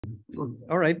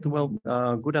All right. Well,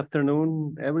 good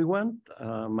afternoon, everyone.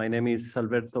 My name is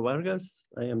Alberto Vargas.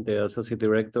 I am the Associate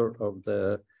Director of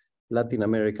the Latin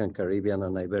American, Caribbean,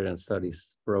 and Iberian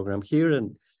Studies program here.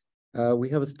 And we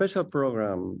have a special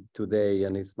program today,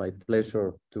 and it's my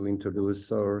pleasure to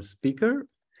introduce our speaker,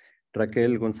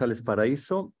 Raquel González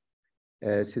Paraíso.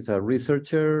 She's a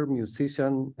researcher,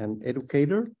 musician, and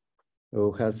educator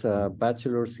who has a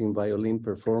bachelor's in violin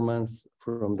performance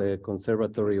from the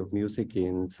Conservatory of Music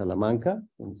in Salamanca,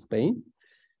 in Spain.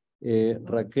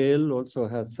 Raquel also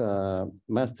has a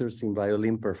master's in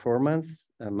violin performance,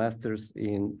 a master's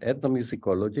in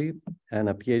ethnomusicology, and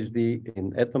a Ph.D.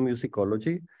 in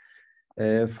ethnomusicology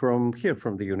from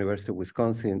the University of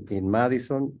Wisconsin in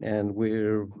Madison. And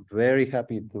we're very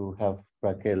happy to have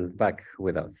Raquel back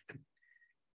with us.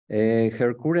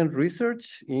 Her current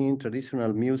research in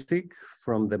traditional music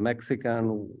from the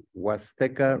Mexican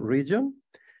Huasteca region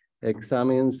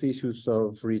examines issues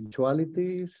of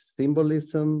rituality,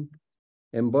 symbolism,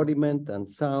 embodiment, and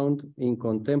sound in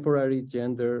contemporary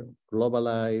gender,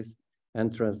 globalized,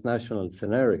 and transnational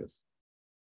scenarios.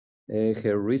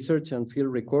 Her research and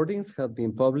field recordings have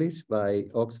been published by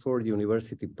Oxford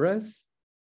University Press,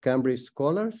 Cambridge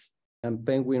Scholars, and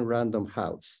Penguin Random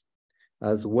House,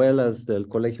 as well as the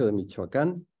Colegio de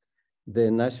Michoacán, the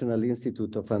National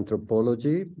Institute of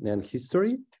Anthropology and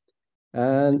History,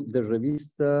 and the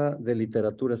Revista de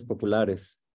Literaturas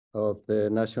Populares of the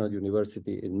National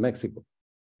University in Mexico.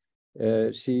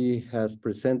 She has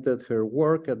presented her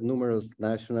work at numerous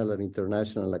national and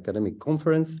international academic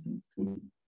conferences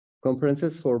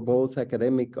for both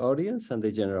academic audience and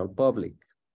the general public.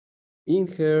 In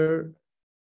her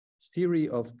series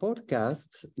of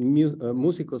podcasts,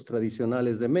 Músicos,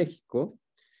 Tradicionales de México,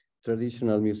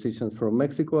 traditional musicians from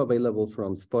Mexico, available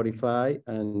from Spotify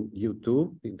and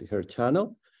YouTube in her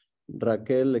channel,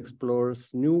 Raquel explores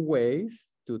new ways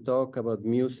to talk about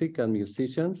music and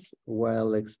musicians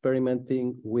while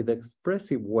experimenting with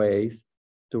expressive ways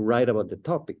to write about the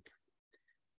topic.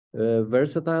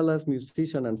 Versatile as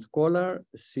musician and scholar,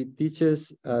 she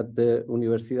teaches at the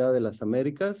Universidad de las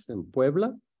Américas in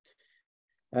Puebla,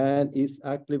 and is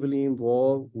actively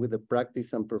involved with the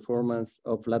practice and performance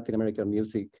of Latin American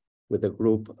music with the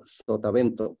group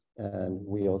Sotavento. And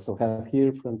we also have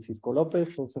here Francisco Lopez,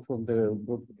 also from the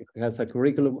group, has a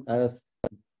curriculum as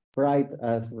bright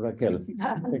as Raquel.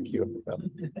 Thank you.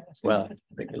 Well,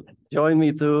 join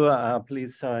me to,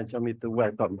 please join me to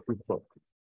welcome people.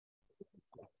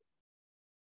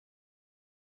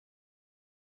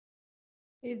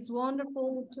 It's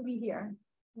wonderful to be here.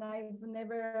 And I've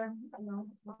never,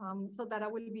 thought that I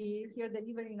will be here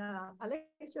delivering a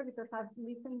lecture, because I've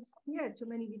listened here to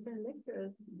many different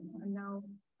lectures, and now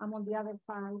I'm on the other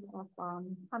side of,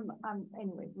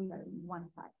 anyway, we are on one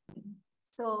side.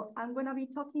 So I'm going to be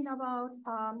talking about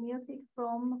music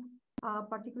from a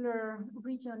particular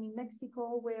region in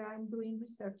Mexico where I'm doing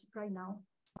research right now.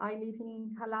 I live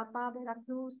in Jalapa,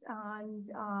 Veracruz,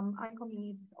 and I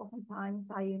commute oftentimes.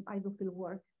 I do field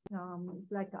work.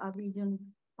 It's like a region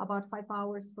about 5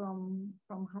 hours from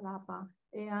Jalapa.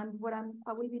 And what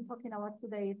I will be talking about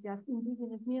today is just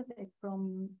indigenous music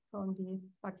from this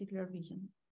particular region.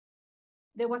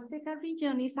 The Huasteca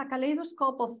region is a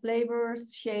kaleidoscope of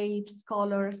flavors, shapes,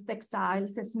 colors,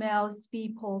 textiles, smells,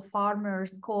 people,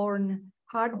 farmers, corn,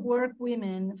 hard work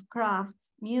women,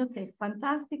 crafts, music,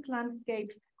 fantastic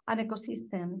landscapes, and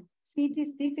ecosystems.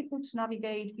 Cities difficult to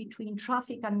navigate between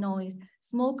traffic and noise,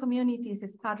 small communities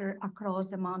scattered across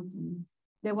the mountains.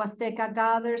 The Huasteca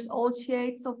gathers all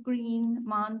shades of green,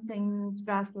 mountains,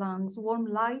 grasslands,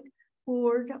 warm light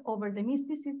poured over the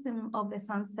mysticism of the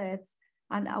sunsets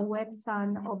and a wet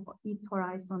sun of its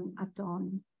horizon at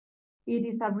dawn. It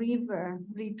is a river,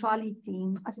 rituality,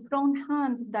 a strong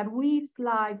hand that weaves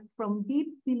life from deep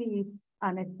belief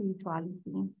and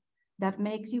spirituality, that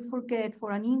makes you forget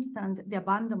for an instant the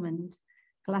abandonment,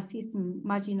 classism,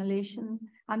 marginalization,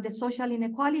 and the social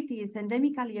inequalities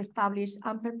endemically established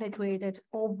and perpetuated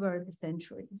over the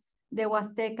centuries. The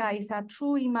Huasteca is a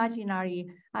true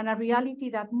imaginary and a reality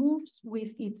that moves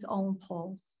with its own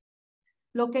pulse.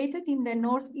 Located in the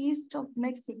northeast of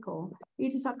Mexico,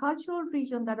 it is a cultural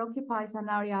region that occupies an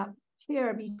area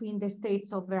shared between the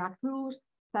states of Veracruz,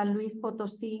 San Luis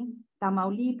Potosí,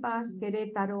 Tamaulipas,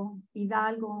 Querétaro,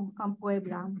 Hidalgo, and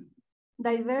Puebla.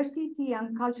 Diversity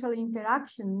and cultural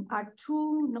interaction are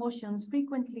two notions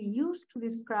frequently used to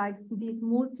describe this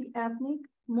multi-ethnic,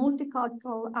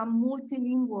 multicultural, and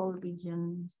multilingual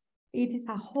region. It is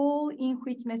a whole in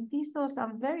which mestizos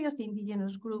and various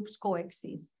indigenous groups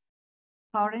coexist.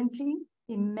 Currently,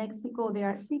 In Mexico, there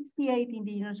are 68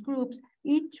 indigenous groups,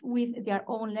 each with their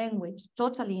own language,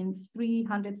 totaling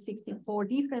 364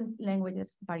 different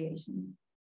languages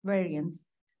variants.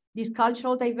 This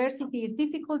cultural diversity is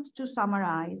difficult to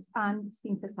summarize and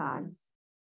synthesize.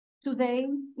 Today,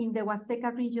 in the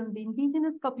Huasteca region, the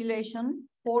indigenous population,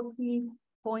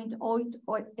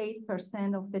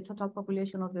 40.8% of the total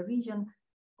population of the region,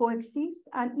 coexist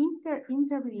and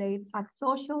interrelate at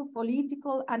social,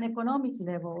 political, and economic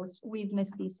levels with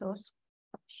mestizos.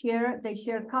 They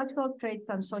share cultural traits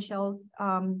and social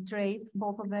traits.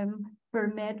 Both of them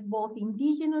permit both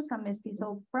indigenous and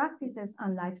mestizo practices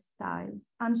and lifestyles,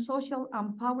 and social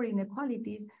and power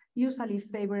inequalities usually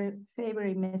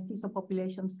favoring mestizo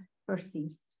populations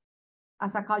persist.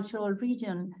 As a cultural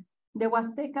region, the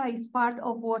Huasteca is part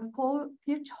of what Paul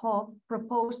Kirchhoff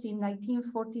proposed in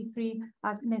 1943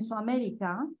 as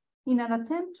Mesoamerica, in an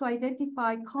attempt to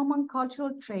identify common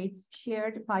cultural traits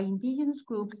shared by indigenous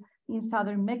groups in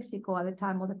southern Mexico at the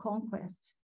time of the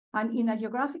conquest, and in a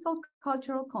geographical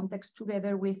cultural context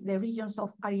together with the regions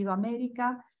of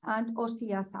Aridoamérica and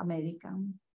Oceas America.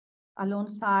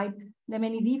 Alongside the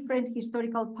many different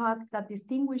historical paths that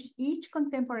distinguish each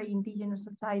contemporary indigenous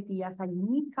society as a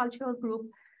unique cultural group,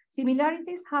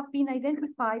 similarities have been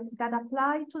identified that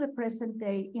apply to the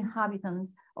present-day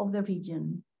inhabitants of the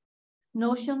region.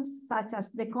 Notions such as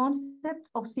the concept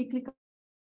of cyclical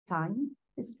time,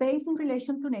 space in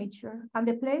relation to nature, and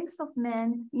the place of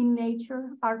man in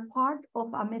nature are part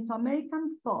of a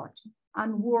Mesoamerican thought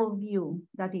and worldview,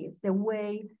 that is, the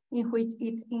way in which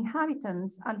its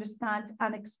inhabitants understand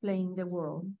and explain the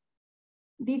world.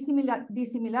 These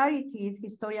similarities,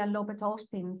 historian Lopez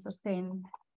Austin sustained,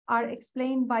 are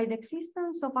explained by the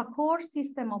existence of a core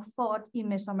system of thought in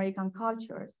Mesoamerican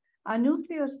cultures, a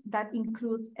nucleus that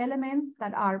includes elements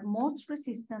that are most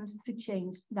resistant to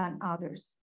change than others.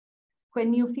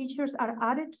 When new features are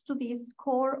added to this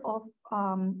core of,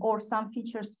 or some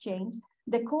features change,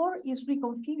 the core is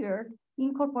reconfigured,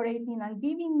 incorporating and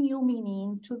giving new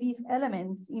meaning to these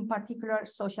elements in particular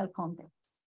social contexts.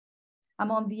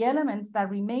 Among the elements that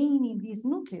remain in this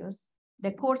nucleus,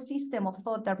 the core system of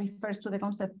thought that refers to the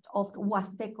concept of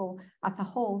Huasteco as a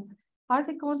whole are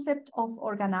the concept of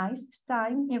organized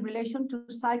time in relation to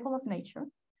the cycle of nature,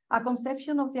 a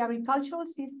conception of the agricultural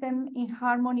system in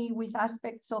harmony with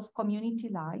aspects of community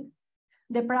life,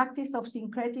 the practice of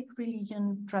syncretic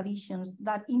religion traditions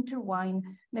that intertwine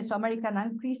Mesoamerican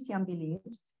and Christian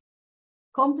beliefs,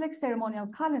 complex ceremonial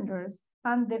calendars,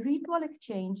 and the ritual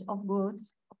exchange of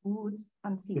goods, woods,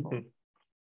 and symbols.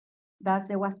 Thus,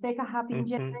 the Huasteca have been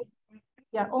generating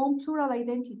their own plural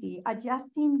identity,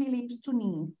 adjusting beliefs to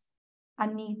needs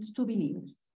and needs to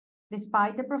beliefs,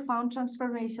 despite the profound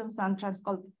transformations and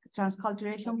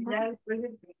transculturation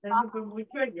processes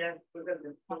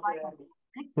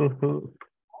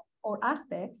or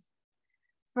Aztecs,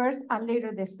 first and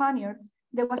later the Spaniards,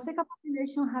 the Huasteca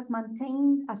population has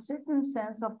maintained a certain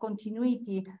sense of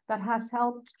continuity that has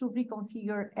helped to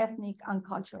reconfigure ethnic and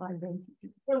cultural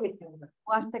identity.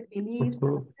 Huastec beliefs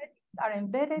and aesthetics are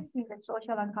embedded in the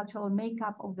social and cultural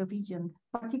makeup of the region,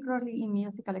 particularly in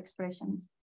musical expressions.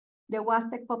 The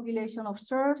Huastec population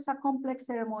observes a complex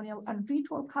ceremonial and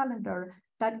ritual calendar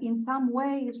that in some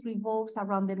ways revolves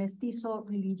around the mestizo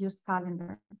religious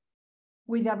calendar.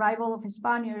 With the arrival of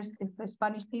Spaniards, the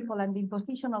Spanish people, and the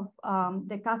imposition of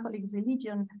the Catholic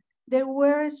religion, there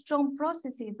were strong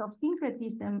processes of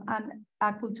syncretism and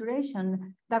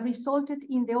acculturation that resulted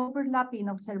in the overlapping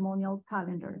of ceremonial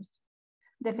calendars.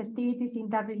 The festivities in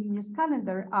that religious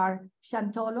calendar are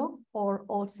Chantolo, or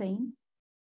All Saints,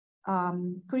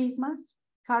 Christmas,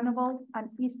 Carnival, and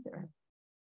Easter.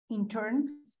 In turn,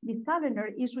 this calendar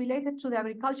is related to the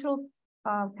agricultural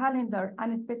calendar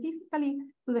and specifically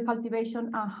to the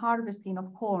cultivation and harvesting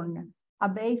of corn, a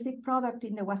basic product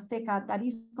in the Huasteca that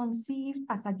is conceived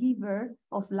as a giver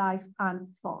of life and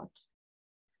thought.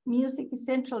 Music is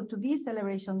central to these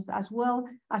celebrations as well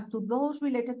as to those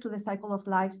related to the cycle of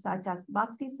life, such as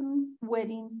baptisms,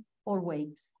 weddings, or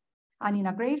wakes, and in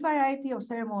a great variety of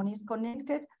ceremonies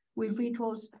connected with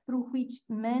rituals through which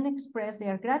men express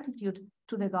their gratitude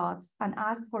to the gods and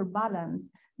ask for balance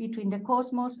between the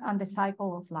cosmos and the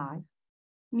cycle of life.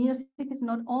 Music is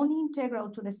not only integral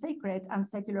to the sacred and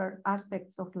secular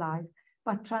aspects of life,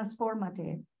 but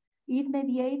transformative. It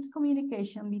mediates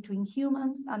communication between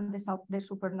humans and the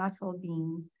supernatural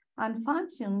beings, and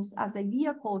functions as the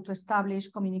vehicle to establish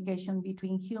communication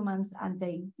between humans and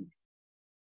deities.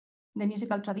 The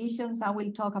musical traditions I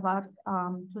will talk about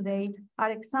today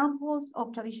are examples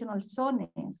of traditional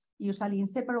sones, usually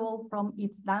inseparable from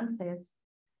its dances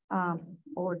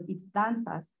or its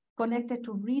danzas, connected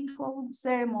to ritual,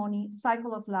 ceremony,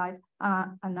 cycle of life,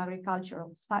 and agricultural,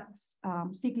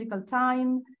 cyclical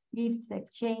time, gifts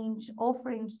exchange,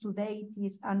 offerings to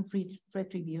deities, and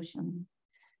retribution.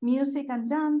 Music and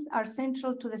dance are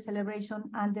central to the celebration,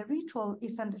 and the ritual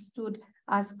is understood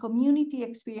as community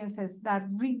experiences that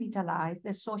revitalize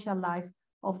the social life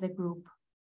of the group.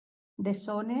 The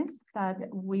sones that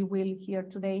we will hear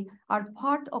today are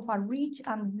part of a rich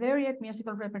and varied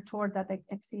musical repertoire that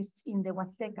exists in the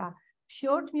Huasteca.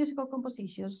 Short musical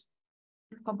compositions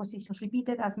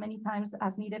repeated as many times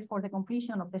as needed for the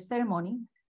completion of the ceremony,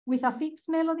 with a fixed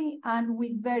melody and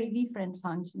with very different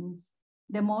functions.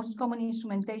 The most common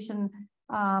instrumentation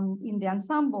in the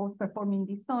ensemble performing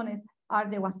these sones are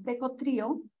the Huasteco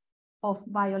trio of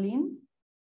violin,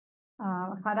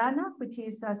 jarana, which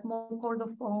is a small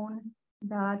chordophone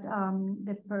that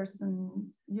the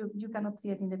person, you cannot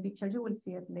see it in the picture, you will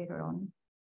see it later on.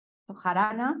 So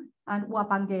jarana and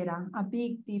huapanguera, a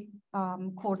big, deep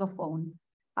chordophone.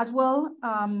 As well,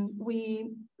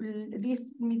 this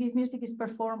music is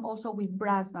performed also with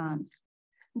brass bands.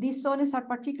 These sones are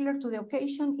particular to the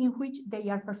occasion in which they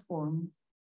are performed.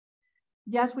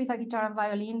 Just with a guitar and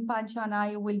violin, Pancho and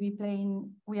I will be playing,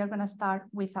 we are gonna start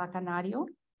with a canario.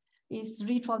 It's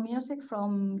ritual music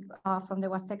from the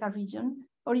Huasteca region,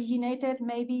 originated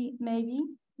maybe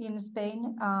in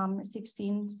Spain,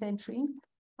 16th century,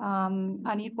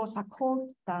 and it was a court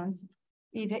dance.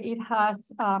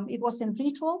 It wasn't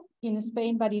ritual in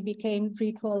Spain, but it became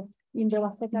ritual in the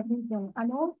Huasteca region,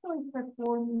 and also it's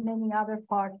performed in many other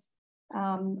parts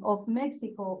of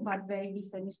Mexico, but very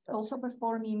different. It's also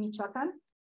performed in Michoacán,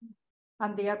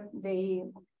 and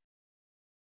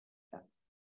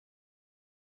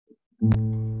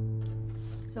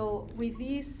So with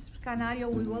this canario,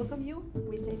 we welcome you.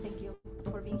 We say thank you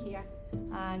for being here,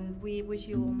 and we wish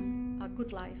you a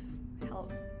good life,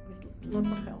 health, with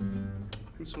lots of health.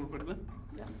 ¿Eso, verdad?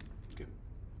 Yeah. Okay.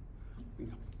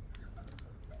 Venga.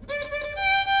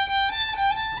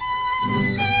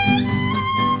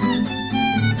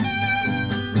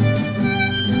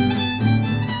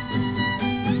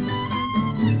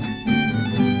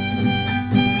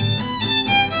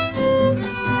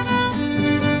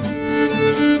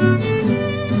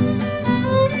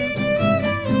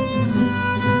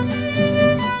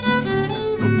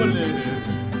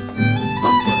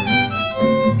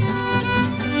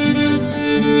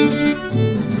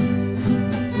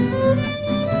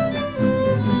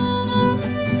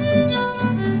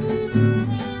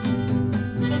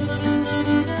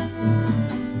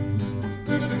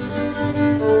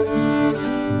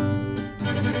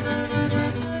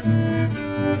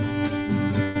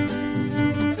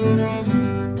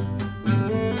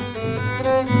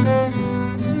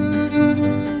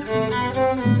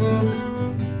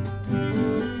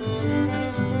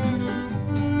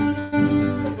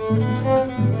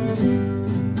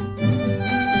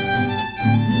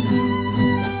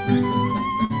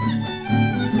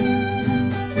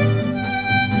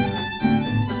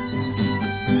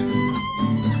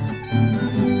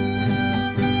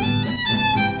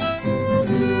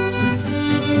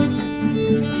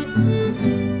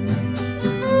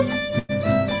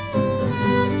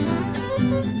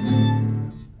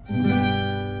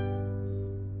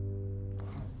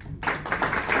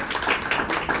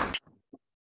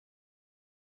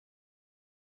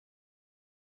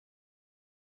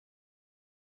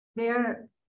 There are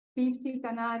 50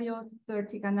 canarios,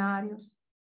 30 canarios.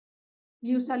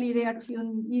 Usually they are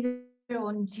tuned either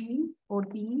on G or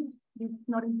D. It's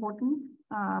not important.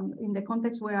 In the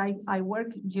context where I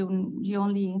work, you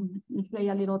only play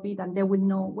a little bit and they will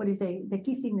know what is the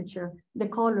key signature, the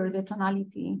color, the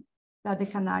tonality that the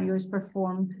canario is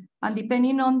performed. And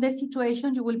depending on the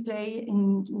situation, you will play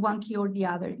in one key or the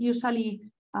other. Usually,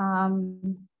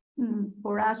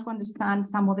 for us to understand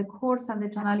some of the chords and the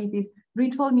tonalities,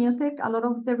 ritual music, a lot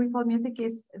of the ritual music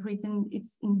is written,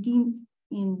 it's in D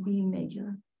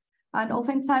major. And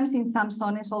oftentimes in some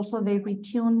sones also they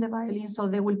retune the violin, so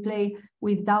they will play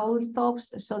with double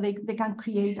stops, so they can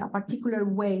create a particular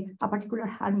way, a particular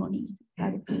harmony.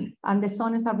 Right? And the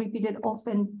sones are repeated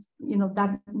often,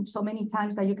 that so many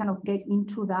times that you kind of get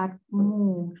into that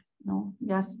mood,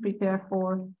 just prepare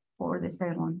for the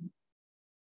ceremony.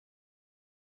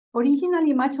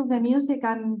 Originally, much of the music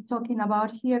I'm talking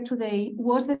about here today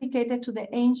was dedicated to the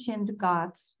ancient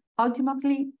gods,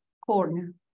 ultimately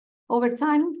corn. Over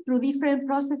time, through different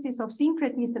processes of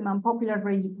syncretism and popular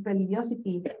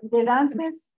religiosity, the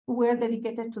dances were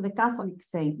dedicated to the Catholic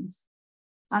saints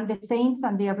and the saints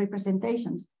and their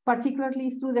representations,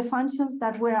 particularly through the functions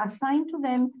that were assigned to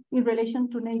them in relation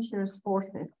to nature's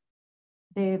forces.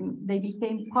 They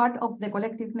became part of the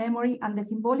collective memory and the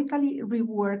symbolically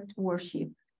reworked worship.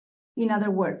 In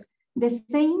other words, the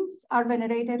saints are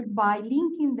venerated by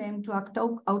linking them to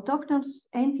autochthonous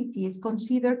entities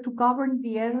considered to govern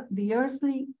the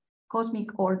earthly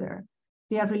cosmic order.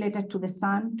 They are related to the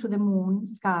sun, to the moon,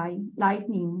 sky,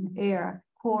 lightning, air,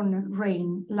 corn,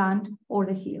 rain, land, or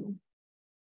the hill.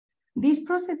 These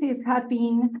processes had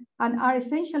been and are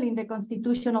essential in the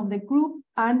constitution of the group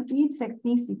and its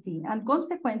ethnicity, and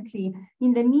consequently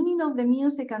in the meaning of the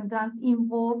music and dance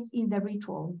involved in the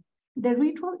ritual. The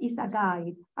ritual is a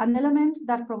guide, an element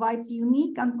that provides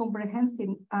unique and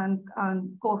comprehensive and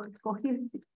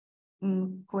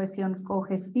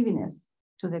cohesiveness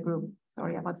to the group.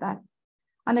 Sorry about that.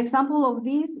 An example of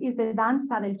this is the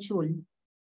Danza del Chul.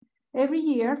 Every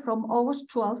year from August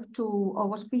 12 to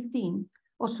August 15,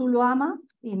 Oshuluama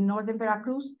in northern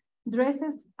Veracruz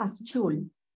dresses as chul.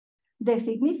 The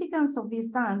significance of this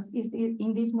dance is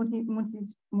in this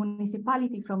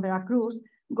municipality from Veracruz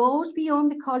goes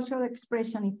beyond the cultural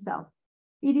expression itself.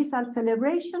 It is a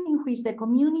celebration in which the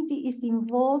community is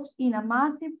involved in a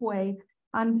massive way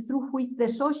and through which the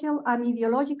social and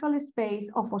ideological space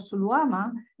of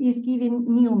Oshuluama is given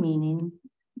new meaning.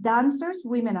 Dancers,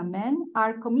 women and men,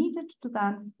 are committed to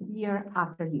dance year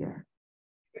after year.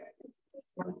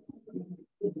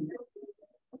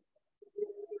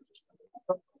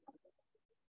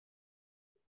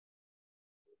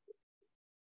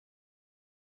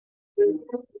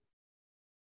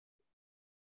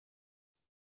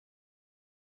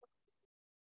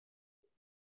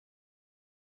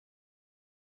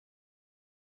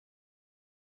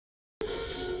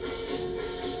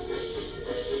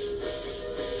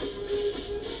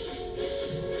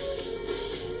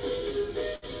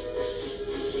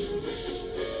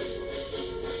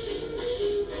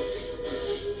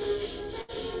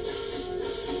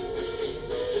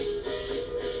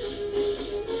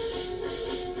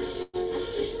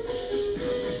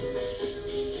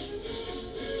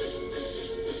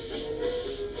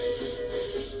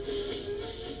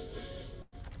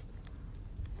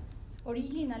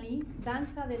 Originally,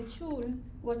 Danza del Chul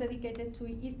was dedicated to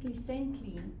Istli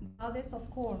Sentli, goddess of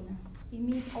corn. In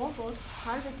mid-August,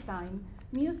 harvest time,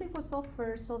 music was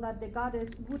offered so that the goddess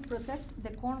would protect the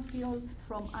cornfields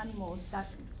from animals that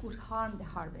could harm the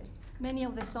harvest. Many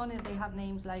of the sones, they have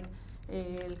names like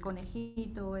el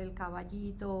conejito, el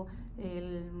caballito,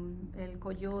 el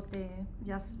coyote,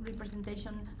 just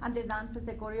representation, and the dances,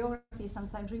 the choreography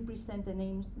sometimes represent the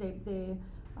names, the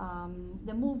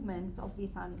movements of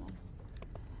these animals.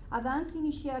 A dance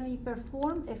initially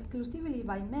performed exclusively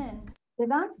by men, the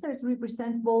dancers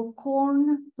represent both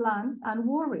corn plants and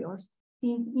warriors,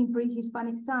 since in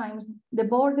pre-Hispanic times, the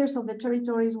borders of the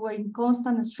territories were in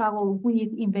constant struggle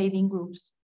with invading groups.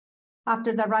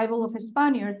 After the arrival of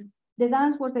Spaniards, the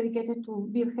dance was dedicated to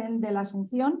Virgen de la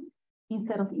Asunción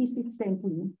instead of Istli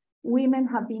Sentli. Women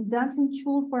have been dancing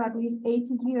chul for at least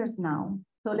 80 years now.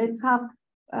 So let's have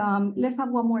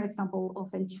one more example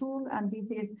of el chul, and this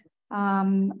is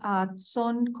a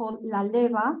song called La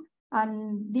Leva,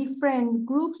 and different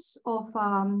groups of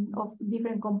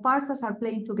different comparsas are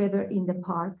playing together in the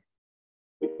park.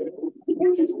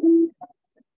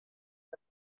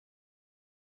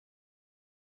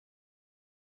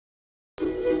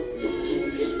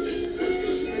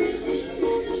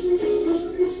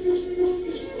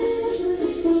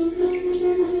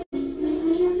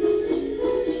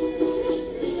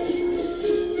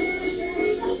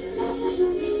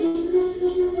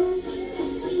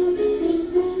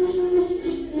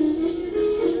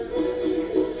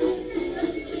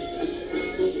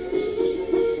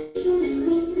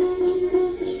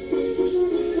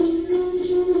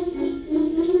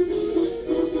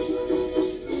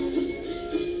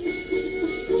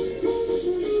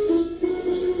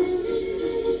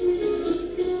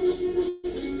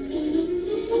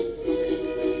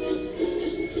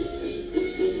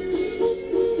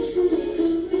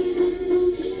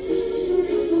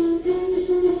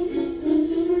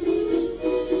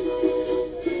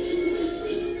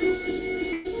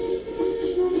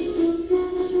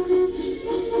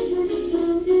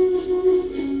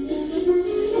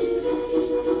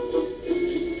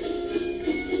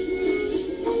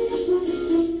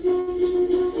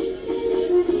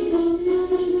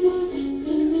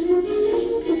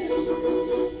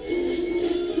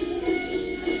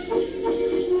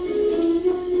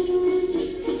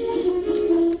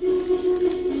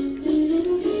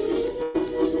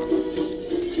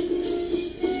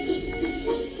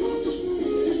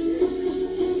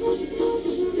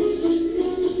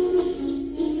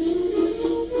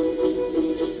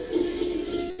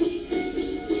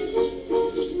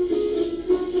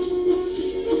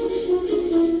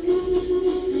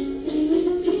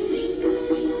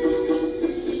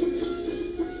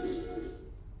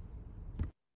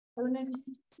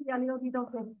 little bit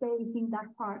of the space in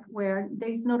that park where there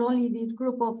is not only this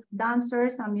group of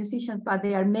dancers and musicians, but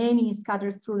there are many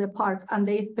scattered through the park, and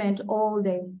they spend all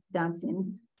day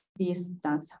dancing this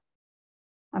dance.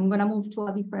 I'm going to move to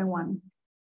a different one.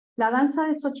 La danza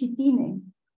de Xochitine,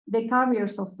 the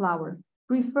carriers of flowers,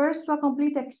 refers to a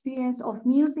complete experience of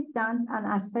music, dance, and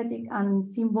aesthetic and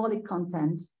symbolic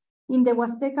content. In the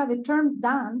Huasteca, the term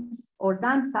dance or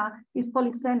danza is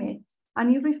polysemic,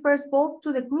 and it refers both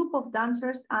to the group of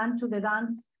dancers and to the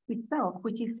dance itself,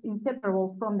 which is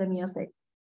inseparable from the music.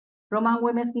 Roman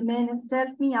Güemes Jimenez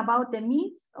tells me about the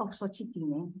myth of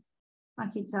Xochitine,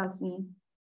 and he tells me,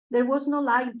 there was no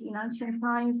light in ancient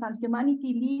times and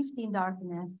humanity lived in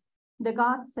darkness. The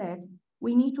gods said,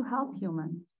 we need to help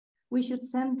humans. We should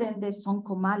send them the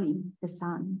Sonkomali, the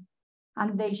sun,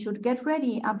 and they should get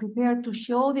ready and prepare to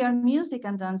show their music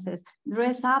and dances,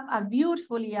 dress up as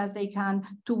beautifully as they can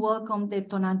to welcome the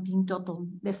Tonantintoto,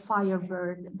 the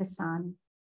firebird, the sun.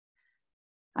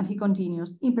 And he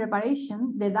continues, in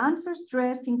preparation, the dancers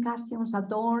dressed in costumes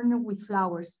adorned with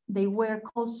flowers. They were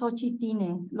called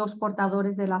Xochitine, los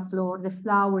portadores de la flor, the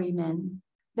flowery men,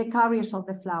 the carriers of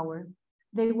the flower.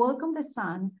 They welcomed the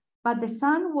sun, but the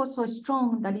sun was so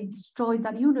strong that it destroyed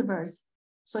the universe.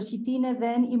 Xochitine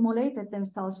then immolated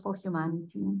themselves for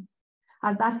humanity.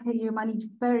 As that humanity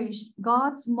perished,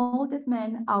 gods molded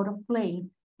men out of clay,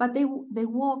 but they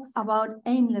walked about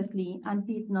aimlessly and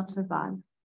did not survive.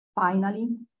 Finally,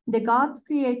 the gods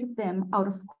created them out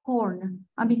of corn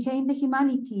and became the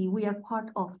humanity we are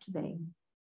part of today.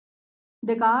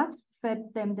 The god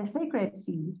fed them the sacred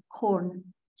seed, corn,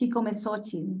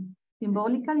 Chicomezochil.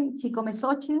 Symbolically,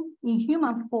 Chicomezochil, in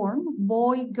human form,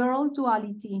 boy-girl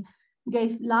duality,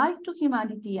 gave life to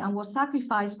humanity and was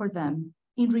sacrificed for them.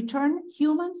 In return,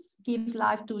 humans give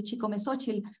life to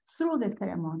Chicomezochil through the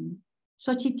ceremony.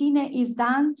 Xochitine is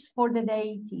danced for the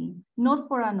deity, not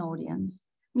for an audience.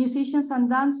 Musicians and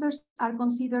dancers are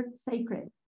considered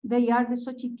sacred. They are the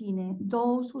Xochitine,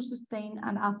 those who sustain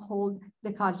and uphold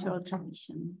the cultural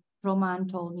tradition. Roman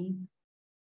told me.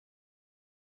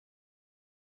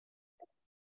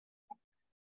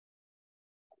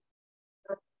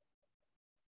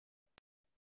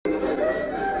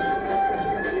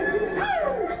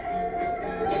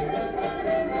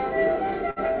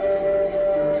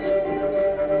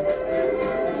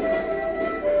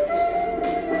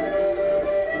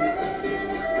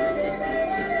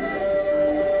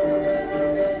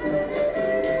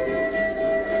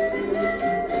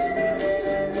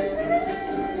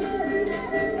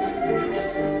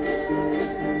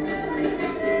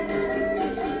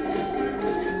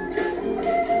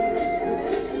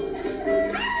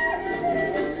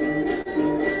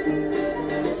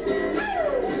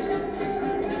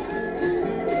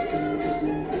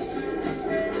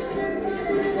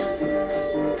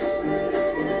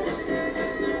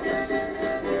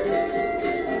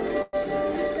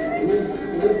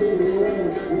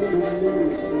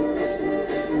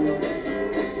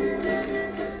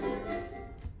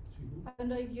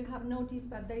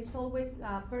 But there is always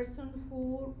a person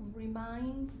who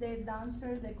reminds the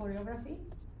dancers the choreography,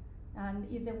 and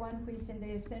is the one who is in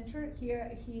the center.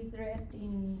 Here he is dressed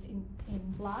in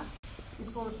black. He's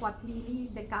called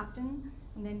Quatlili, the captain,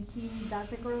 and then he does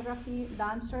the choreography.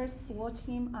 Dancers watch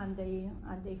him and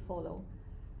they follow.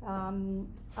 I'm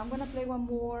gonna play one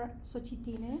more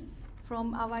Xochitine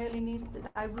from a violinist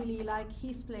that I really like.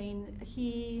 He's playing.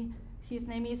 His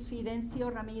name is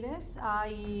Fidencio Ramirez.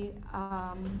 I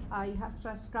have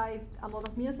transcribed a lot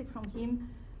of music from him,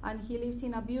 and he lives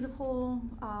in a beautiful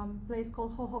place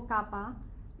called Jojocapa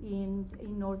in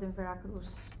northern Veracruz.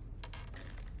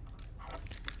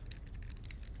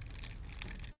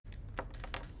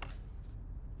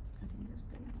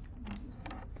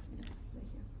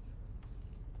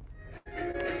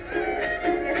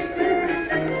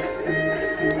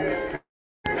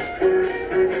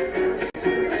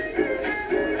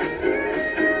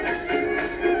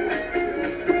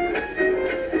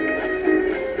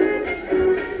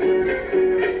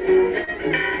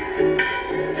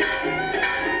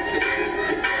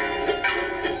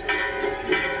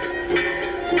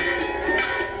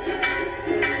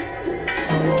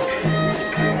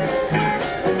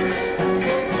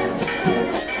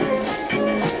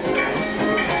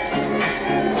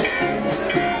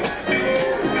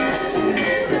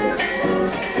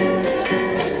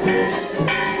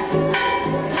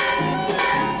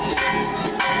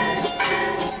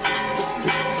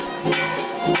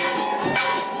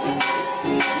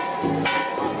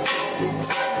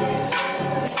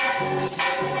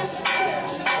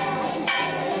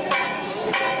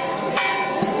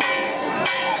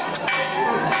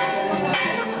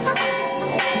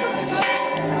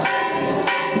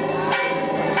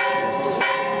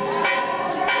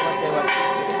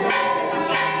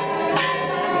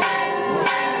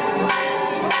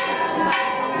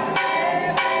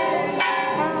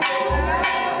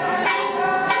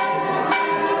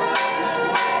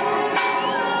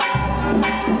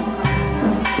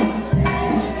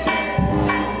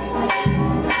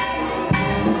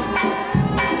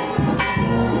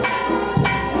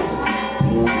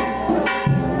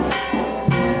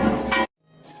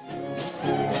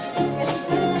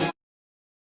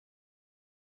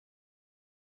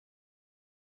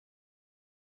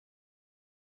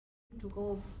 to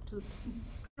go to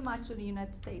pretty much to the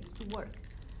United States to work.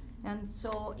 And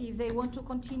so if they want to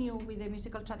continue with the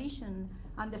musical tradition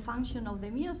and the function of the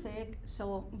music,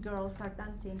 so girls are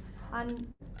dancing.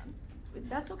 And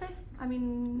that's okay. I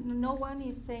mean, no one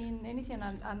is saying anything,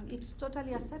 and it's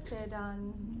totally accepted,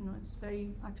 and it's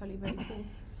actually very cool.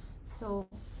 So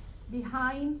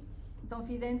behind Don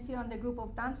Fidencio and the group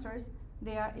of dancers,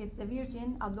 there is the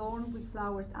Virgin adorned with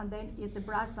flowers, and then is the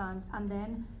brass band, and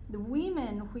then the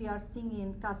women who are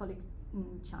singing Catholic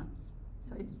chants.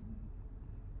 So it's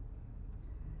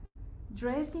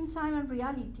dressed in time and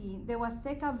reality. The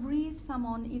Huasteca breathes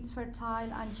among its fertile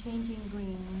and changing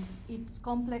green, its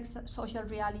complex social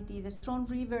reality, the strong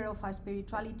river of a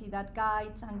spirituality that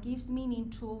guides and gives meaning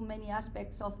to many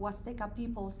aspects of Huasteca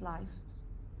people's life.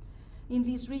 In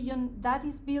this region that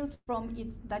is built from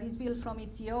its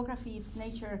geography, its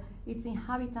nature, its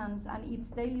inhabitants, and its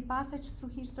daily passage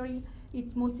through history,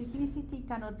 its multiplicity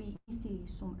cannot be easily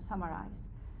summarized.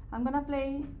 I'm going to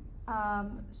play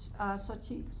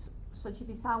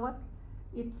Xochipisawat.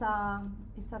 It's a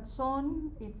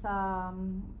song.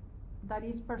 That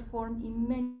is performed in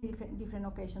many different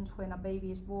occasions, when a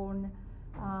baby is born,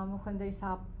 when there is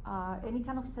any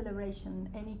kind of celebration,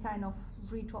 any kind of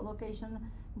ritual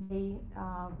occasion, they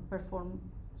perform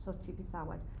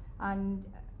Xochipisawat. And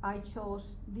I chose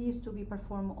this to be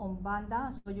performed on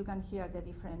banda, so you can hear the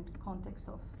different context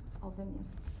of the music.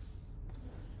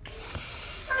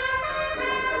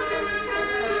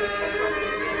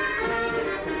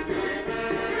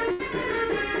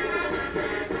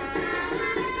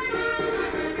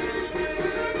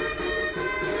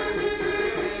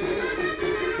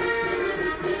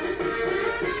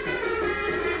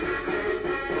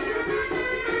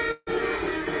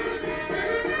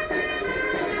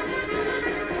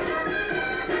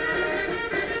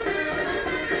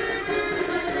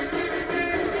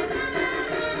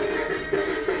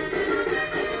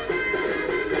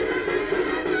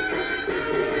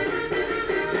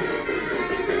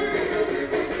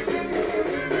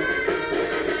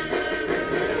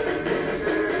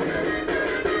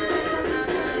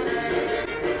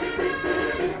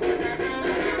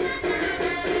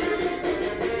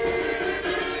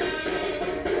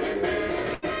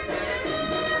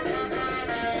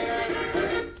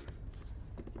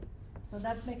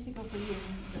 That's Mexico for you.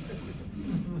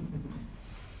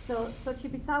 So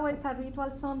Xochipisawat is a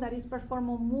ritual song that is performed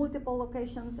on multiple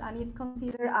occasions, and it's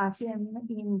considered a hymn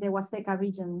in the Huasteca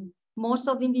region. Most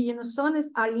of the indigenous songs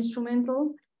are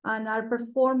instrumental and are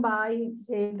performed by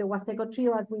the Huasteco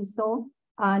trio, as we saw,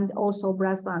 and also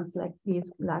brass bands, like this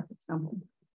last example.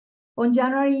 On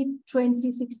January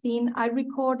 2016, I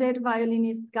recorded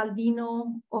violinist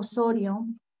Galdino Osorio,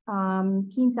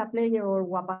 quinta player or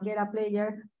guapanguera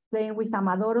player, playing with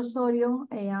Amador Osorio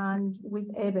and with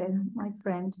Eber, my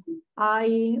friend.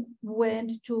 I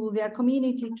went to their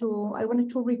community I wanted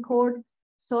to record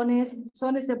sones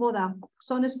de boda,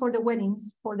 sones for the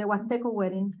weddings, for the Huasteco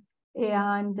wedding.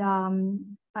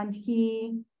 And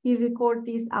he recorded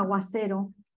this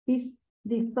aguacero. This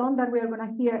song that we are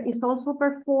gonna hear is also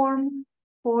performed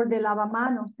for the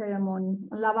lavamanos ceremony.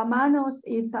 Lavamanos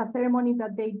is a ceremony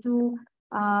that they do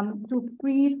to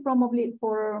free from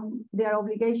for their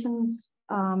obligations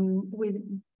with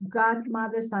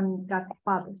godmothers and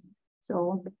godfathers.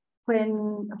 So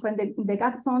when the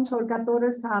godsons or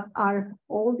goddaughters are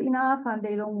old enough and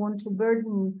they don't want to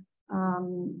burden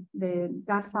the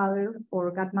godfather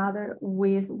or godmother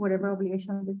with whatever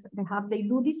obligations they have, they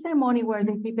do this ceremony where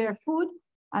they prepare food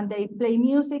and they play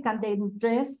music and they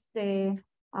dress the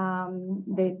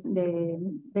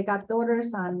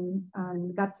goddaughters and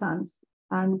godsons.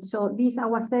 And so this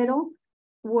aguacero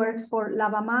works for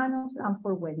lavamanos and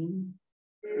for wedding.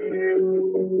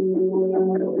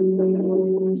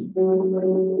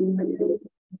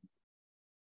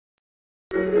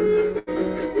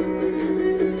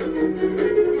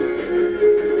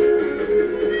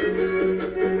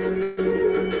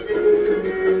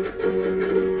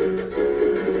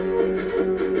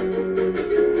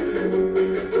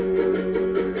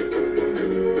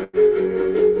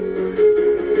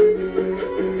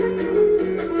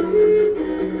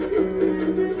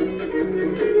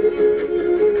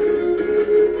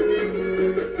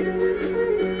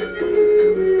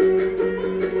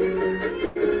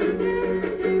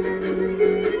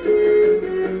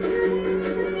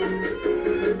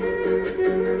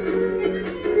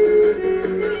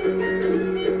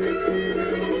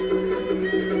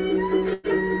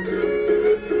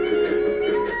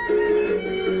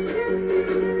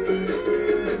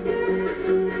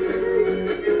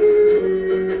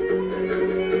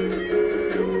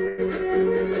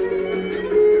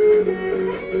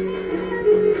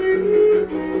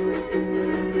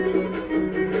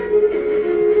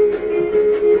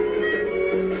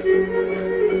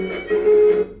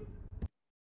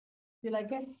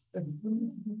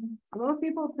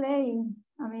 people play.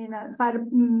 I mean, but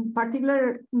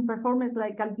particular performers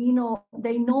like Albino,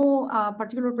 they know a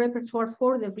particular repertoire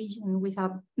for the region with a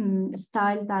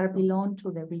style that belong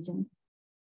to the region.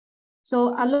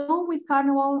 So along with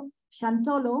Carnival,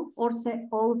 Chantolo, or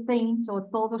All Saints, or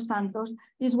Todos Santos,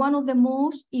 is one of the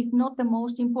most, if not the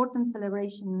most important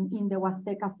celebration in the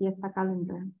Huasteca Fiesta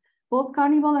calendar. Both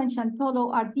Carnival and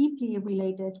Chantolo are deeply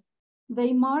related.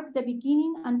 They mark the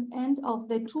beginning and end of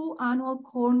the two annual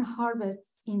corn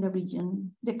harvests in the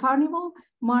region. The Carnival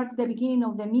marks the beginning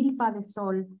of the Milpa de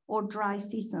Sol, or dry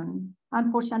season.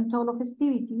 And for Chantolo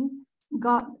festivity,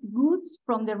 goods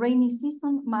from the rainy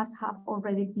season must have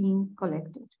already been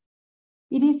collected.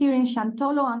 It is during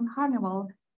Chantolo and Carnival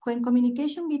when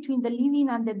communication between the living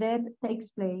and the dead takes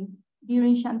place.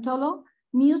 During Chantolo,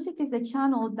 music is the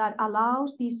channel that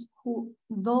allows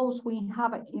those who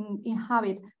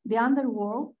inhabit the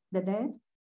underworld, the dead,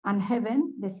 and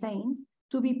heaven, the saints,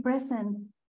 to be present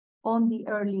on the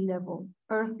earthly level.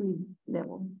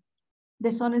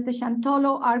 The sones de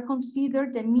Chantolo are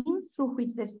considered the means through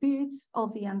which the spirits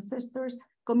of the ancestors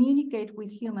communicate with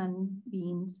human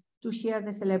beings to share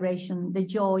the celebration, the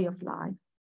joy of life.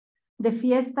 The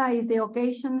fiesta is the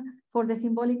occasion for the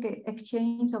symbolic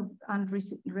exchange and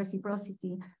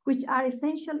reciprocity, which are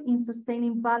essential in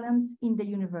sustaining balance in the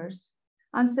universe.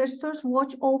 Ancestors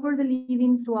watch over the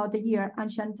living throughout the year,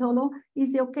 and Chantolo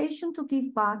is the occasion to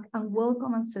give back and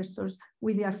welcome ancestors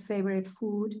with their favorite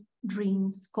food,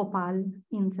 drinks, copal,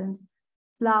 incense,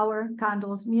 flower,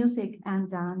 candles, music,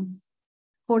 and dance.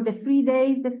 For the 3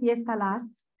 days the fiesta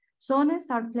lasts, sones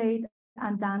are played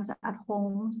and danced at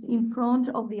homes, in front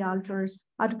of the altars,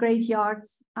 at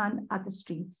graveyards, and at the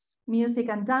streets. Music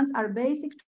and dance are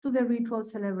basic to the ritual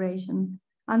celebration.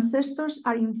 Ancestors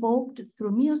are invoked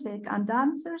through music, and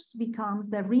dancers become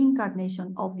the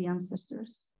reincarnation of the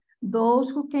ancestors. Those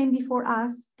who came before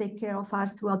us take care of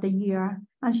us throughout the year,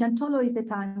 and Chantolo is the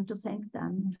time to thank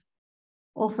them,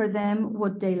 offer them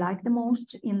what they like the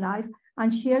most in life,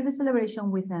 and share the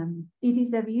celebration with them. It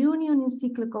is the reunion in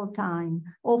cyclical time,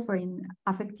 offering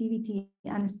affectivity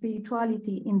and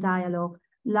spirituality in dialogue,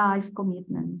 life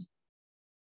commitment.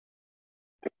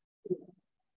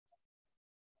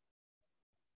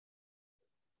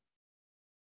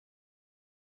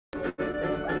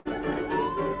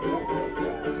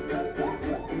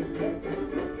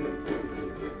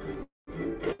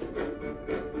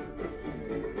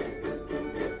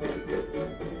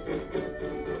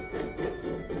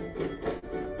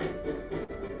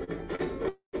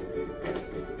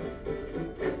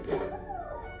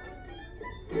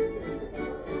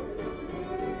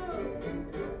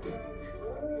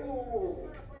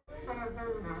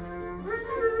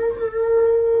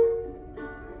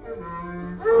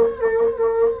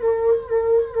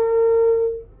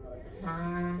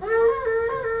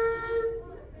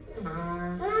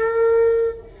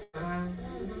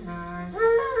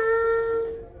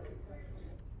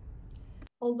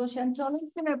 Although Chantolo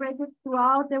is celebrated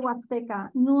throughout the Huasteca,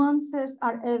 nuances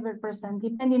are ever present,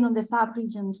 depending on the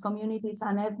sub-regions, communities,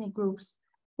 and ethnic groups.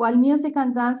 While music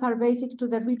and dance are basic to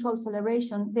the ritual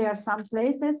celebration, there are some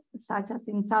places, such as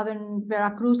in southern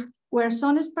Veracruz, where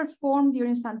sones performed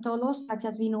during Chantolo, such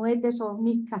as vinuetes or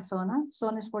micazonas,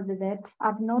 sones for the dead,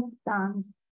 are not danced.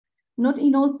 Not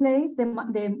in all places,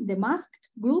 the masked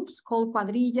groups called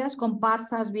cuadrillas,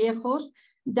 comparsas, viejos,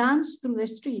 dance through the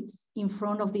streets in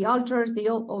front of the altars, the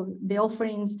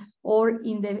offerings, or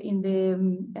in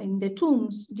the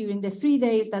tombs during the 3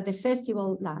 days that the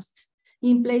festival lasts.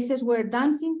 In places where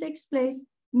dancing takes place,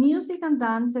 music and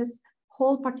dances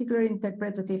hold particular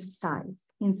interpretative styles.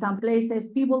 In some places,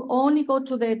 people only go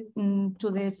to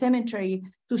the cemetery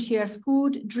to share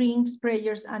food, drinks,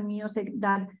 prayers, and music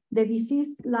that the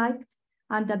deceased liked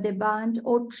and that the band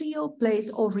or trio plays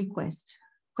or requests.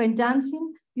 When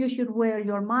dancing, you should wear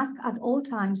your mask at all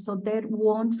times so death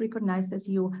won't recognize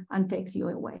you and takes you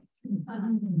away.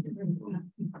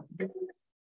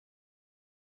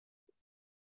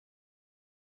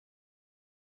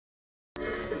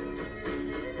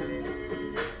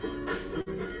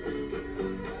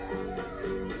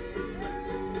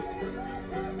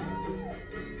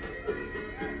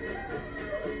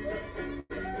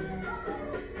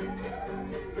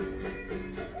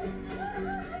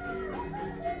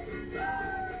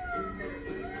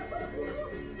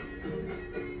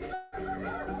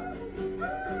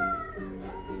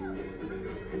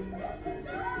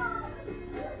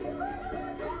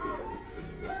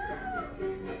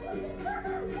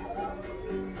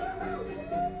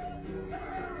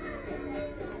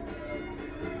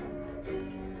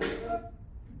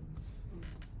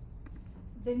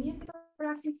 The musical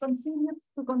practice contribute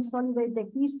to consolidate the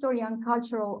history and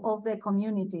culture of the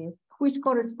communities, which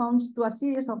corresponds to a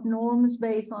series of norms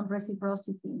based on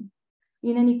reciprocity.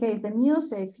 In any case, the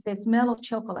music, the smell of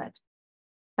chocolate,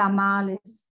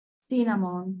 tamales,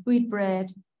 cinnamon, wheat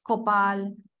bread,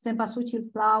 copal,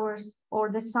 cempasúchil flowers, or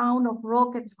the sound of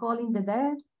rockets calling the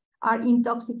dead are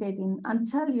intoxicating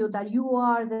and tell you that you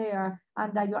are there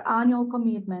and that your annual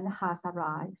commitment has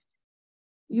arrived.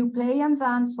 You play and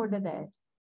dance for the dead.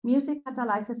 Music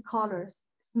catalyzes colors,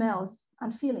 smells,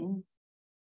 and feelings.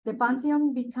 The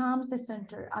Pantheon becomes the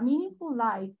center, a meaningful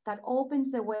light that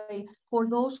opens the way for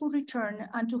those who return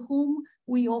and to whom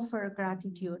we offer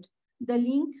gratitude. The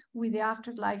link with the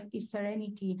afterlife is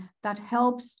serenity that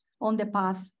helps on the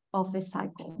path of the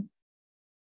cycle.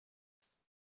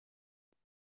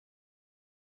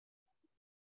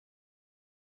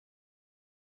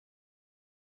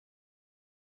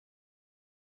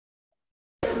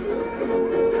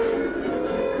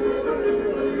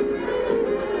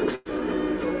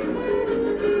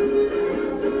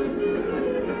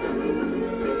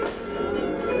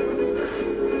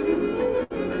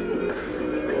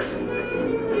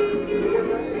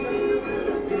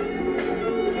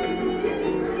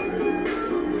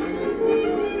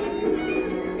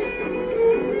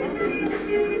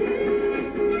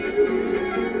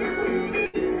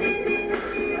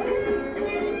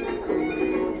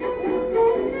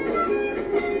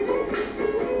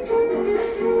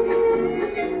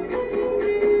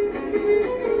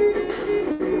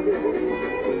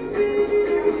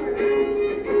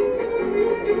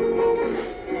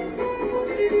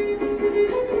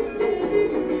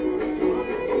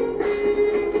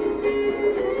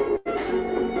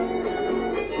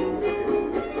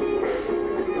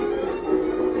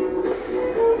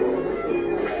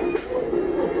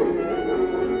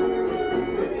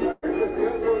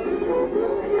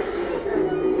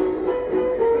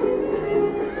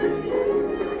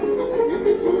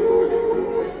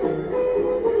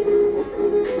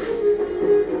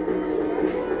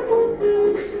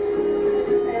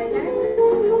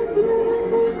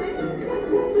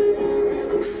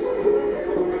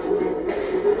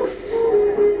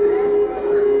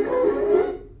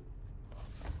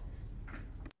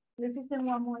 This is the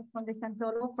one more from the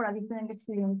Santoro for a different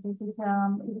experience. It's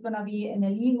going to be in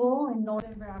El Higo, in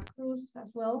northern Veracruz as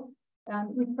well.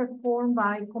 And it's performed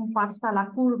by Comparsa La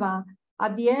Curva.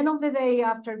 At the end of the day,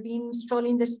 after being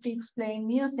strolling the streets playing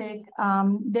music,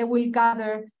 they will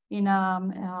gather in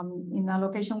a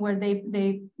location where they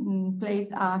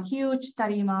place a huge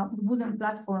tarima, wooden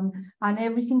platform, and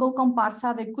every single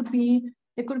comparsa, there could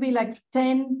be like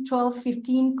 10, 12,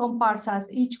 15 comparsas.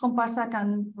 Each comparsa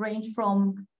can range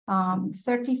from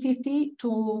 30, 50 to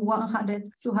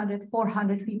 100, 200,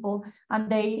 400 people, and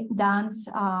they dance,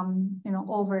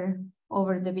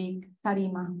 over the big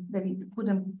tarima, the big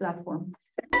wooden platform.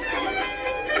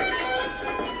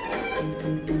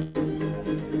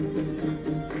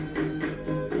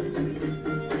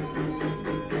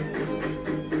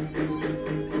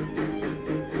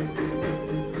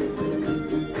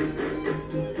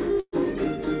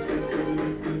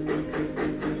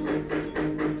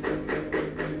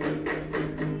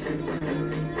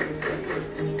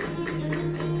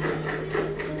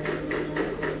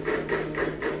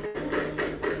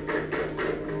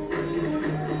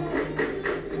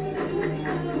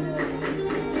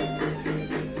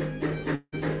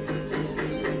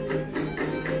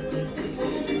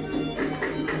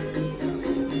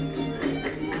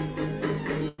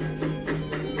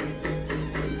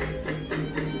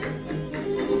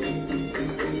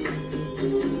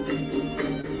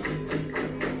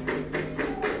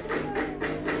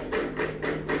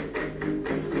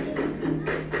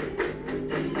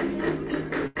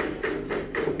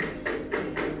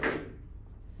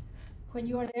 When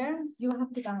you are there, you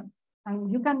have to dance, and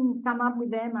you can come up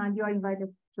with them, and you are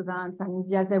invited to dance. And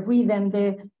it's just the rhythm,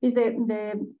 the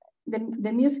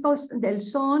musicals, the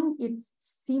son. It's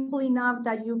simple enough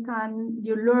that you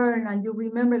learn and you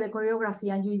remember the choreography,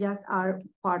 and you just are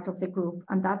part of the group,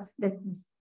 and that's the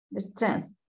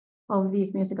strength of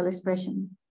this musical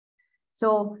expression.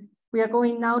 So we are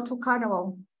going now to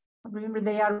Carnival. Remember,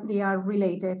 they are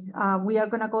related. We are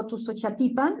going to go to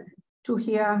Xochatipan to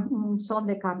hear Son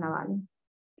de Carnaval.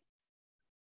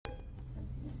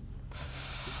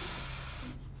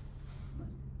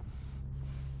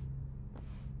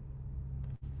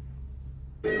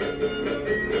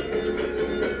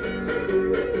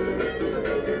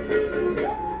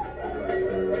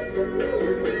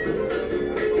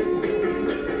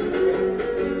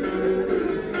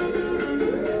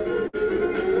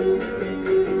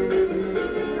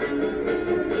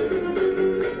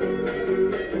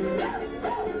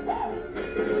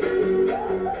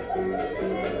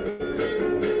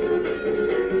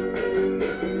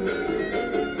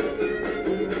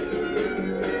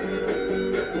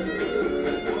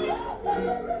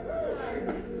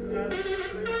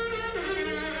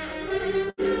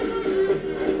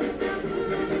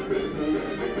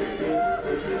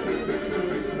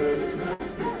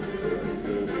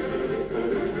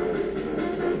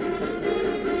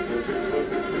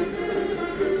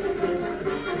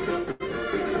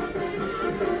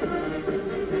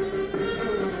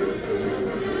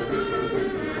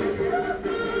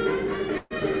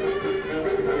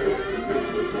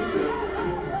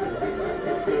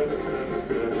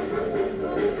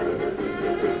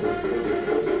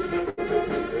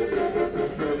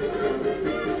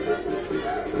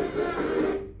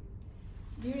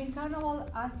 Carnival,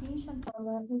 as in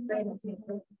Chantolo,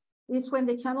 is when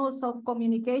the channels of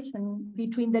communication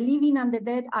between the living and the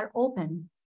dead are open.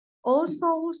 All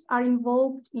souls are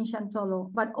invoked in Chantolo,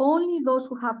 but only those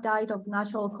who have died of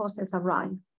natural causes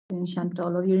arrive in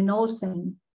Chantolo during All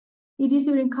Saints. It is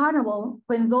during Carnival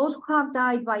when those who have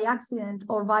died by accident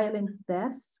or violent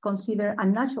deaths considered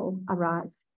unnatural arrive.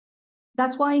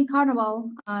 That's why in Carnival,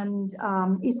 and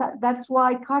that's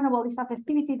why Carnival is a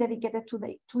festivity dedicated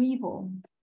to evil,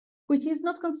 which is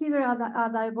not considered a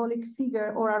diabolic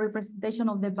figure or a representation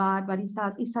of the bad, but it's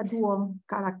a dual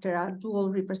character, a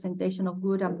dual representation of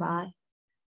good and bad.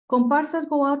 Comparsas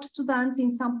go out to dance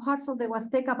in some parts of the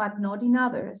Huasteca, but not in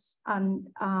others. And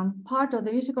part of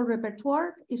the musical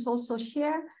repertoire is also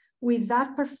shared with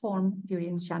that performed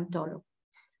during Chantolo.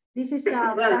 This is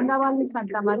Carnaval in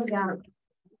Santa Maria.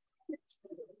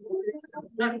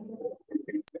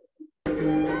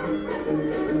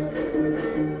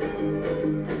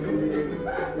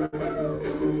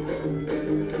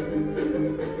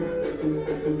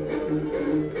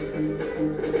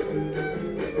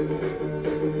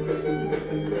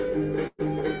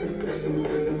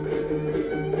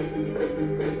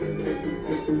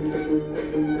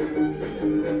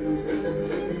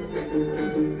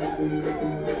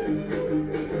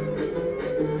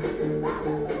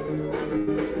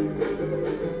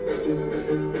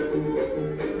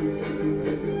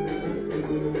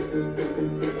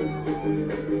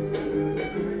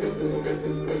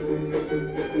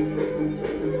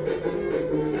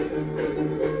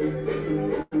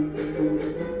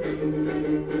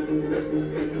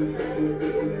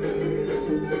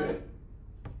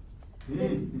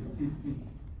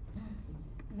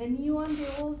 The new and the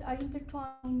old are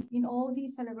intertwined in all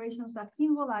these celebrations that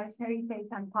symbolize heritage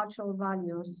and cultural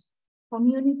values,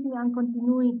 community and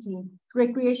continuity,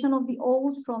 recreation of the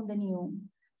old from the new.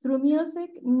 Through music,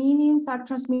 meanings are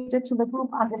transmitted to the group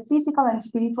and the physical and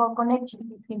spiritual connection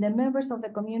between the members of the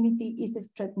community is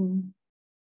strengthened.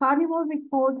 Carnival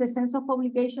recalls the sense of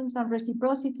obligations and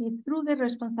reciprocity through the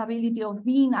responsibility of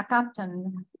being a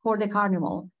captain for the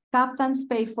carnival. Captains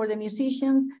pay for the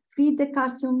musicians, feed the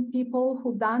costume people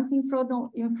who dance in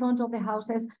front of the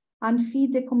houses, and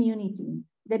feed the community.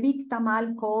 The big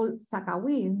tamal called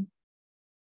sacawil.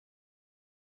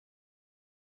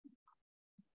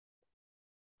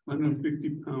 150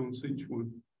 pounds each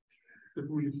one. They're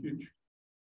really huge.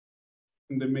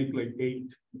 And they make like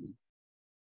 8.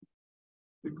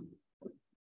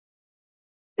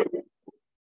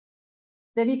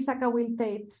 The big sacawil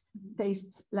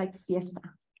tastes like fiesta.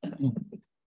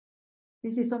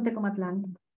 This is on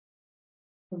Tecomatlan.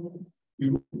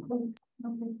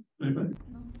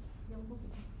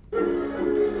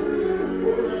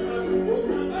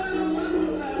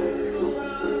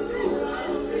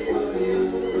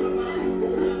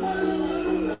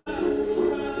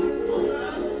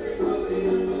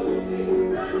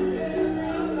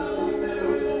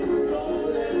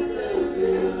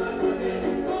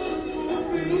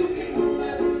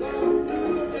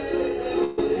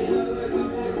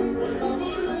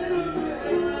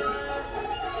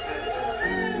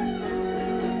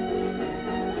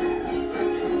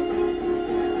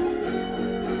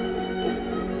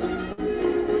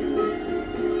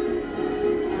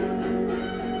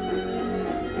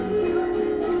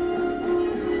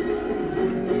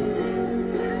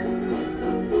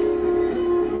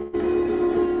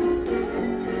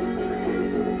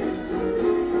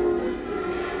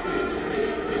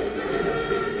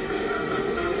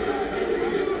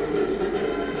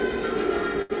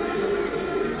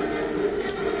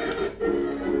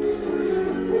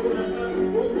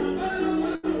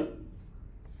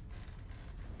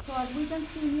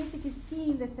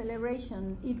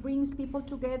 It brings people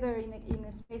together in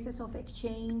spaces of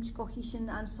exchange, cohesion,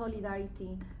 and solidarity.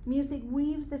 Music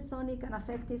weaves the sonic and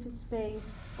affective space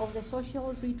of the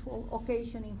social ritual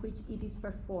occasion in which it is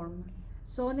performed.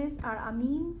 Sones are a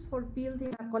means for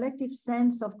building a collective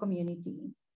sense of community.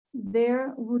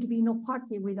 There would be no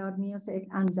party without music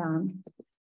and dance.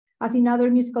 As in other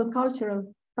musical cultures,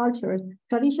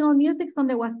 traditional music from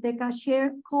the Huasteca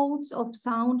share codes of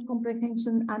sound,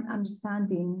 comprehension, and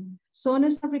understanding.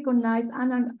 Sones are recognized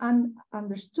and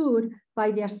understood by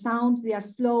their sounds, their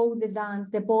flow, the dance,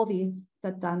 the bodies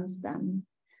that dance them.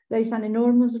 There is an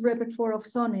enormous repertoire of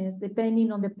sones.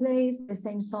 Depending on the place, the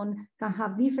same song can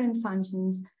have different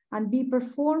functions and be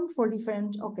performed for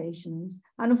different occasions.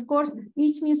 And of course,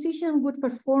 each musician would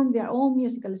perform their own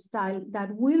musical style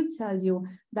that will tell you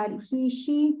that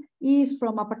she is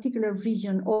from a particular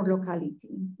region or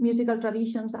locality. Musical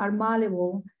traditions are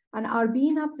malleable and are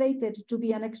being updated to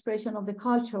be an expression of the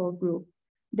cultural group,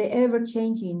 the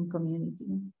ever-changing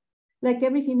community. Like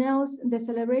everything else, the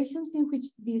celebrations in which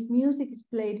this music is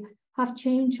played have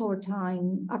changed over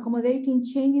time, accommodating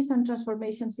changes and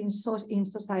transformations in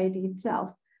society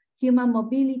itself. Human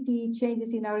mobility,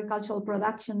 changes in agricultural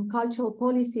production, cultural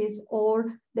policies,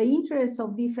 or the interests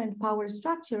of different power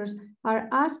structures are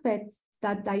aspects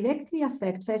that directly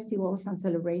affect festivals and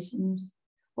celebrations.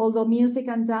 Although music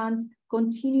and dance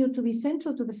continue to be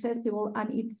central to the festival and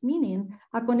its meanings,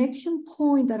 a connection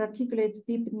point that articulates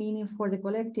deep meaning for the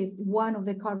collective, one of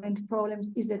the current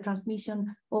problems is the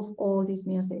transmission of all this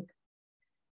music.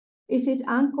 If it is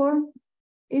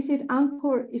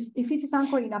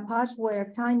anchored in a past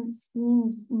where time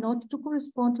seems not to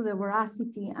correspond to the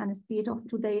veracity and speed of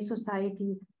today's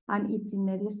society and its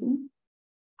immediacy?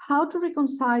 How to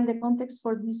reconcile the context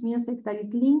for this music that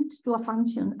is linked to a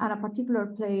function and a particular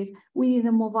place within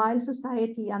the mobile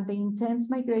society and the intense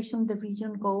migration the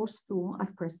region goes through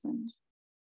at present?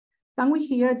 Can we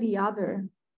hear the other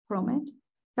from it?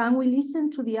 Can we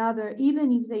listen to the other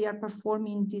even if they are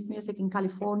performing this music in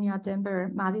California,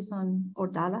 Denver, Madison, or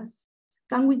Dallas?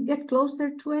 Can we get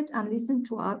closer to it and listen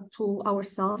to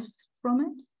ourselves from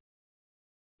it?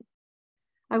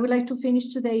 I would like to finish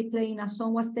today playing a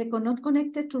son huasteco not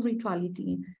connected to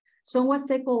rituality. Son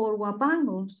huasteco or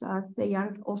huapangos, as they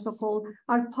are also called,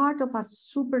 are part of a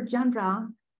super genre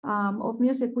of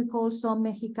music we call son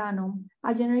mexicano,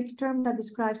 a generic term that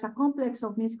describes a complex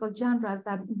of musical genres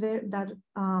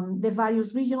the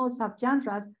various regional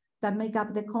subgenres that make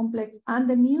up the complex and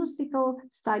the musical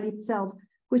style itself,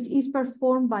 which is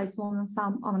performed by small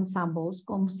ensembles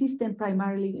consistent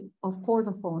primarily of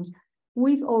chordophones,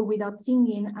 with or without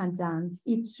singing and dance.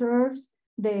 It serves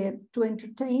to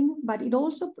entertain, but it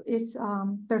also is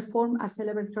performed at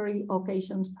celebratory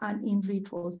occasions and in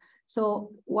rituals.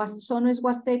 So sones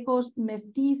huastecos,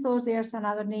 mestizos, there's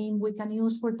another name we can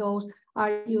use for those,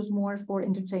 are used more for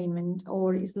entertainment,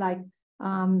 or it's like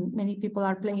many people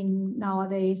are playing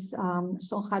nowadays. Son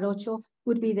jarocho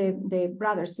would be the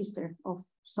brother, sister of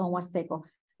son huasteco.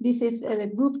 This is a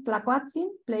group Tlacuatzin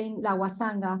playing La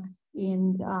Huasanga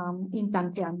in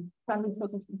Tantian.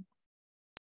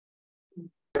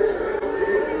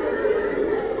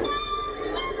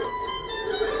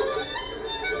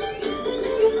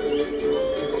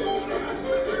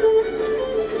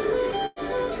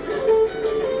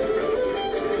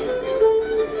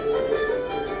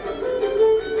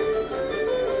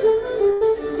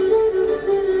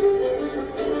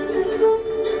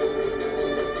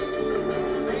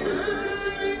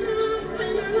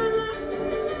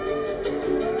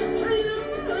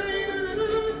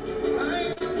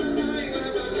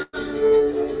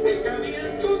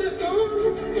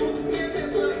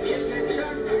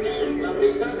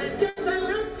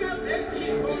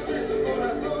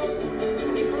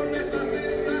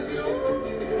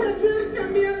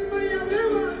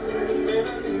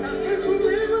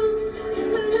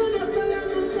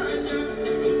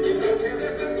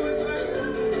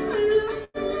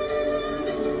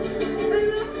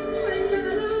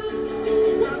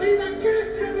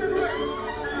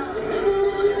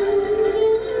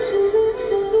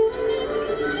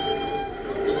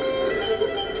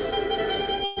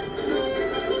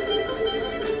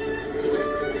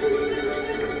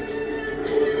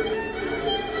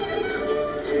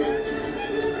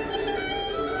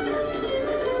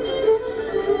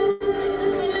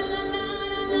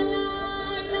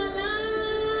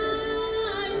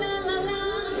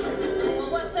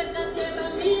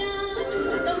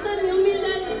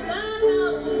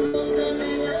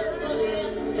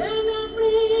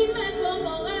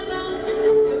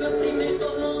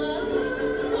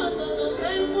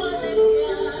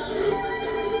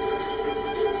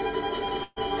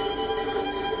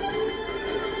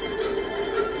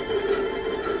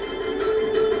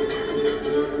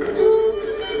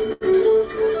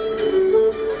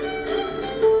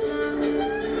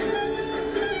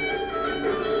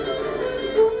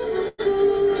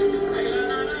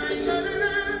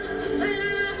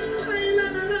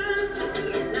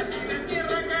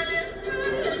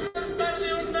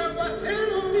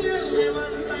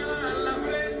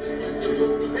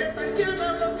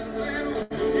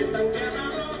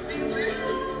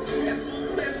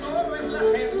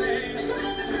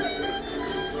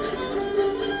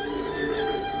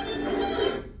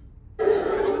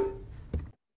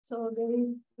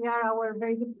 They are our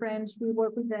very good friends. We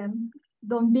work with them.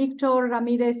 Don Victor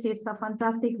Ramirez is a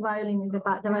fantastic violin in the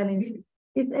violin.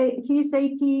 He's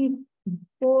 84.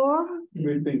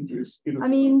 I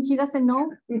mean, he doesn't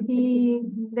know.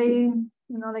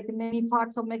 Like in many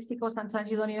parts of Mexico, sometimes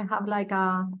you don't even have like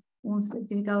un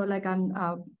certificado, like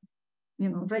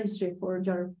registry for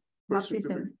your birth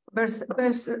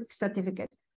certificate.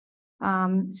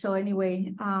 So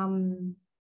anyway, and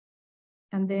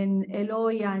then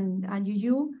Eloy and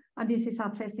Yuyu, and this is a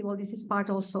festival. This is part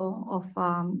also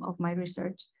of my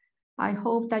research. I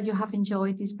hope that you have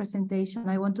enjoyed this presentation.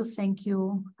 I want to thank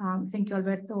you,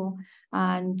 Alberto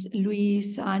and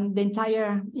Luis, and the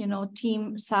entire,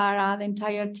 team, Sarah, the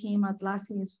entire team at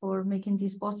Lasis for making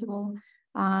this possible,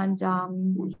 and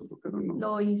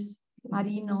Lois,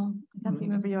 Marino, I can't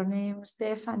remember your name,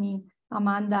 Stephanie,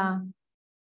 Amanda.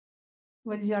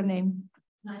 What is your name?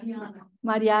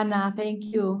 Mariana, thank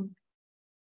you.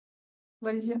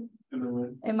 What is your?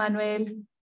 Emmanuel.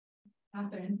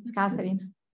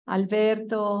 Catherine.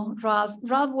 Alberto, Ralph.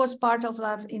 Ralph was part of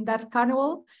that in that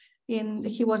carnival.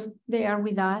 He was there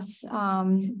with us.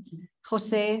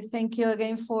 Jose, thank you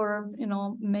again for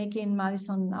making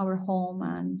Madison our home.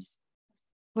 And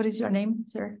what is your name,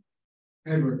 sir?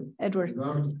 Edward. Edward.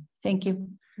 Thank you.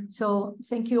 So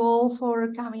thank you all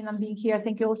for coming and being here.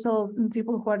 Thank you also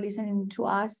people who are listening to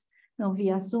us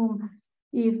via Zoom.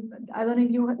 I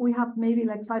don't know if we have maybe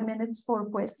like 5 minutes for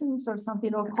questions or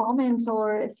something, or comments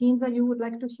or things that you would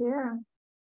like to share.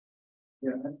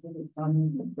 Yeah, I have a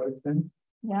comment question.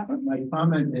 Yeah. My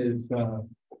comment is,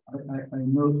 I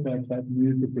note that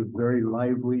music is very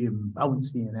lively and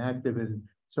bouncy and active and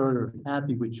sort of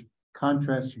happy, which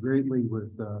contrasts greatly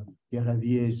with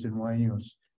Yaravíes and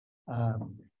Huaynos.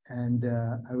 And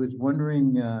I was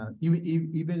wondering,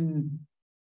 even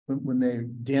when they're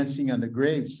dancing on the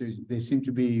graves, they seem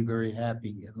to be very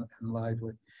happy and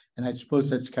lively. And I suppose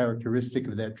that's characteristic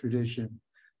of that tradition.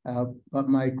 But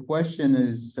my question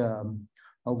is,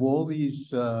 of all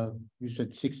these, you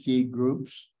said 68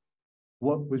 groups,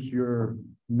 what was your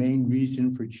main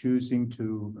reason for choosing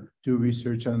to do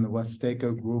research on the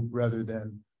Huasteca group rather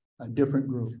than a different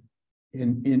group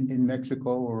in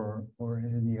Mexico or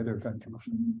in any other country?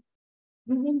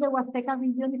 Within the Huasteca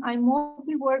region, I'm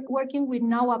mostly working with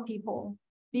Nahua people.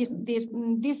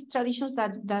 These traditions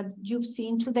that you've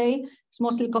seen today, it's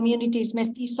mostly communities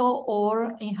mestizo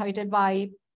or inhabited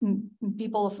by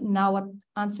people of Nahua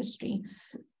ancestry.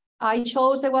 I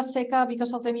chose the Huasteca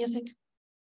because of the music.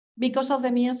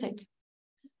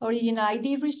 Originally, I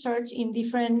did research in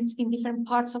different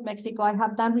parts of Mexico. I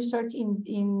have done research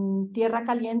in Tierra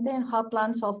Caliente and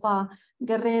hotlands of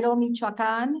Guerrero,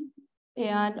 Michoacán,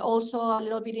 and also a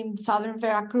little bit in southern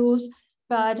Veracruz.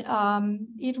 But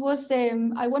it was,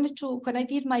 I wanted to, when I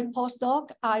did my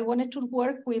postdoc, I wanted to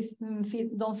work with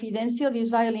Don Fidencio, this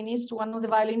violinist, one of the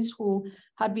violinists who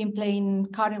had been playing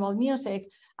carnival music.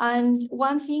 And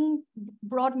one thing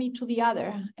brought me to the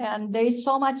other. And there is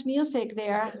so much music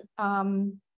there.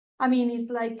 I mean, it's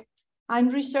like I'm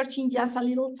researching just a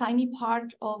little tiny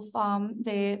part of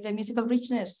the musical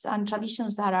richness and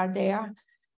traditions that are there.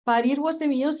 But it was the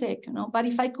music, But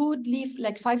if I could live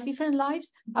like 5 different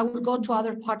lives, I would go to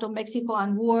other part of Mexico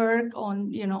and work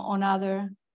on, on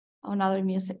other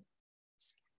music.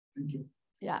 Thank you.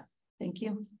 Yeah, thank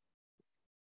you.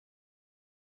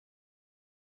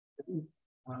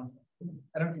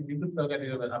 I don't know if you could talk a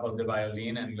little bit about the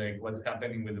violin and like what's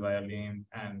happening with the violin,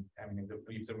 and I mean the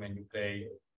instrument you play,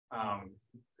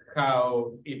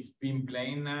 how it's been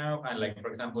playing now, and like for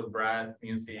example brass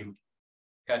music,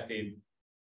 has it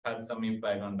had some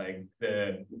impact on like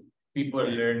the people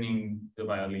learning the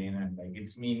violin and like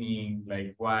its meaning,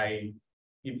 like why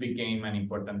it became an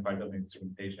important part of the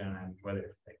instrumentation, and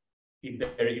whether like if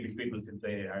these people still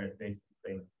play, are they still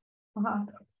playing?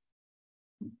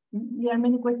 There are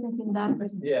many questions in that.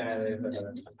 Yeah.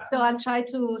 So I'll try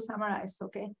to summarize,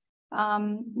 okay?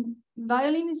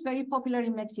 Violin is very popular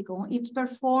in Mexico. It's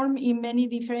performed in many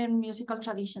different musical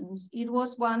traditions. It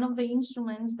was one of the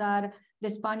instruments that the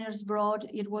Spaniards brought.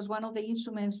 It was one of the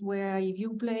instruments where if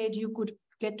you played, you could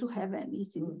get to heaven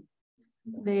easily.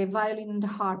 The violin and the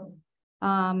harp.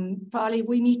 Probably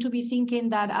we need to be thinking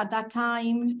that at that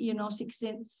time,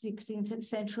 16th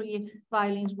century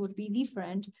violins would be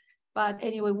different. But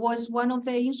anyway, was one of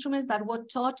the instruments that was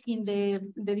taught in the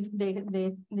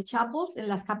chapels, in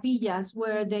las capillas,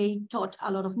 where they taught a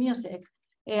lot of music.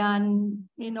 And,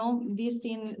 this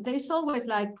thing, there's always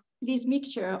like this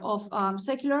mixture of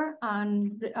secular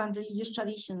and religious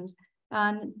traditions.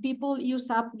 And people use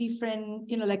up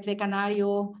different, like the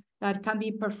canario that can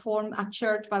be performed at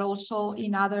church, but also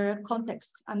in other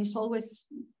contexts. And it's always,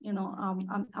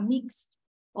 a mix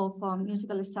of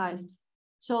musical styles.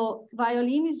 So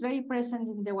violin is very present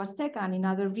in the Huasteca and in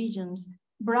other regions.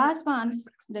 Brass bands,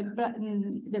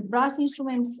 the brass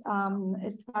instruments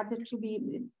started to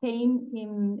be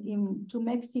came to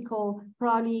Mexico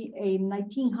probably in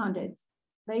 1900s,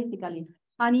 basically.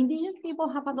 And indigenous people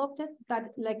have adopted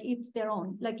that like it's their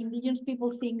own. Like indigenous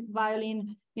people think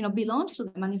violin, belongs to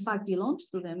them, and in fact belongs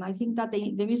to them. I think that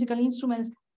the musical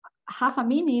instruments have a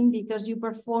meaning because you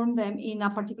perform them in a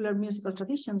particular musical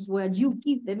traditions where you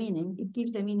give the meaning. It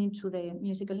gives the meaning to the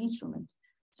musical instrument.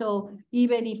 So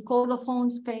even if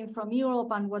chordophones came from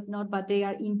Europe and whatnot, but they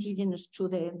are indigenous to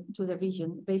the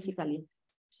region, basically.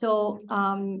 So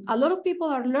a lot of people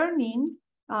are learning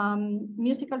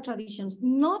musical traditions,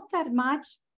 not that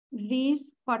much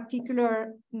these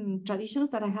particular traditions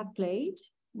that I have played,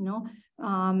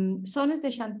 sones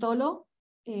de Chantolo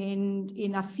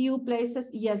in a few places.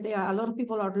 Yes, there are a lot of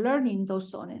people are learning those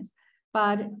sones,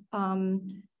 but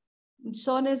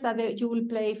sones that you will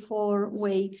play for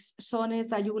wakes, sones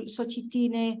that you will,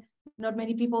 Xochitine, not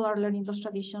many people are learning those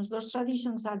traditions. Those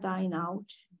traditions are dying out,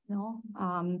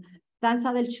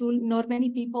 Danza del Chul, not many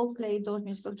people play those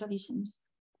musical traditions.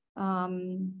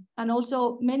 And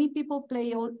also many people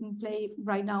play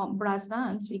right now brass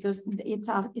bands because it's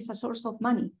a source of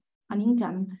money and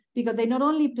income, because they not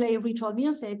only play ritual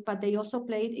music, but they also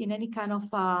play it in any kind of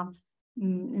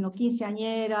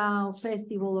quinceañera or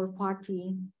festival or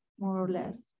party, more or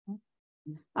less.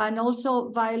 And also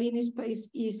violin is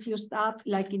used up,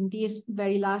 like in this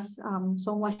very last son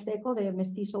Huasteco, the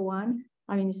mestizo one.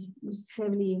 I mean, it's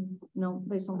heavily,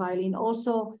 based on violin.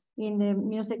 Also in the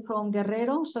music from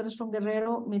Guerrero, sones from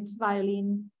Guerrero, it's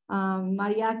violin.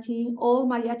 Mariachi, all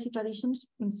mariachi traditions,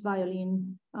 it's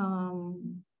violin.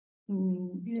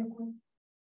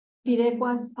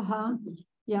 Pirecuas,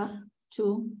 yeah,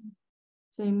 too.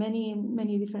 So in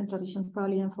many different traditions,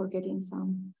 probably I'm forgetting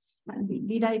some.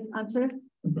 Did I answer?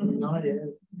 Not yet.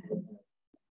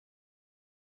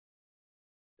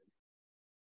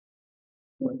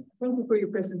 Thank you for your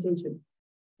presentation.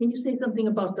 Can you say something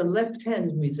about the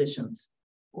left-hand musicians?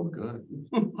 Oh, God.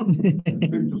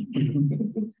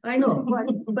 I know,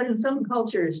 but in some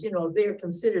cultures, they're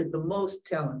considered the most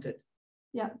talented.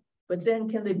 Yeah. But then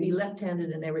can they be left-handed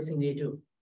in everything they do?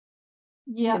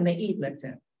 Yeah. Can they eat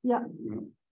left-handed? Yeah.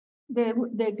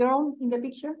 The girl in the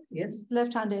picture? Yes.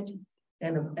 Left-handed.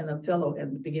 And a fellow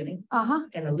at the beginning.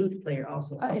 And a lute player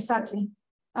also. Exactly.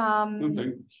 Not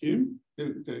like him.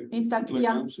 In fact,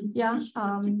 yeah.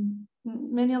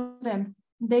 Many of them.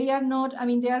 They are not,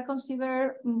 they are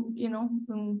considered,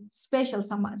 special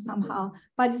somehow,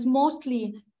 but it's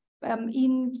mostly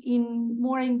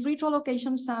more in ritual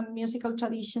occasions, some musical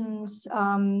traditions,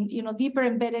 deeper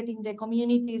embedded in the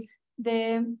communities.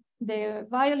 The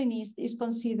violinist is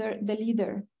considered the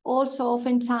leader. Also,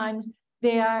 oftentimes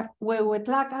they are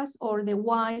huehuetlacas, or the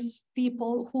wise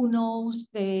people who knows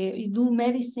they do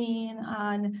medicine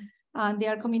and they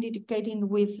are communicating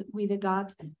with the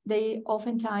gods. They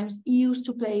oftentimes used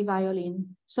to play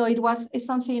violin. So it was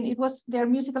their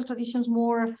musical traditions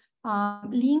more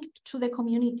linked to the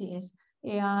communities.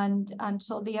 And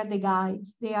so they are the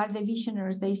guides, they are the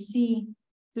visionaries, they see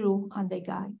through and they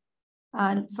guide.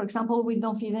 And for example, with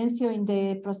Don Fidencio in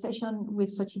the procession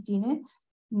with Xochitine,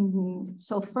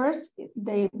 so first,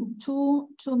 the two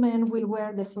men will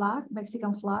wear the flag,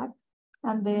 Mexican flag,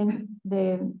 and then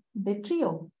the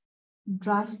trio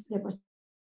drives the procession.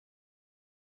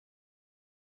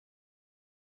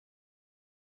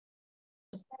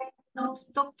 Not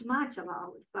talked much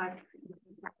about, but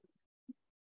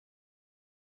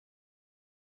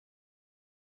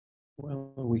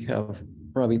well, we have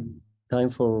probably time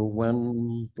for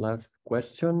one last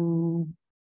question.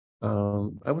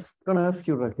 I was going to ask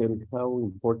you, Raquel, how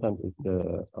important is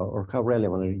or how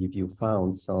relevant if you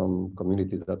found some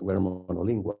communities that were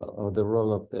monolingual, or the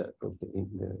role of the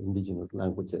indigenous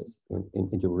languages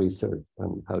in your research,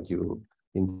 and how do you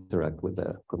interact with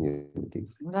the community?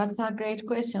 That's a great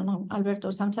question,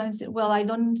 Alberto. Sometimes, well, I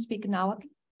don't speak Nahuatl,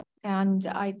 and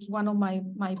it's one of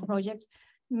my projects.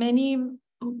 Many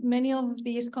of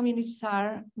these communities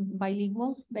are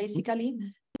bilingual, basically.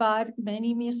 But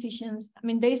many musicians,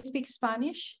 they speak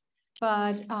Spanish,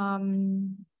 but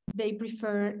they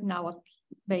prefer Nahuatl,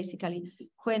 basically.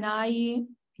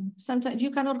 Sometimes you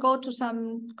cannot go to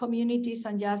some communities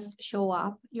and just show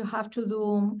up. You have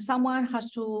to someone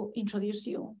has to introduce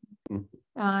you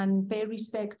and pay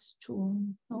respect to,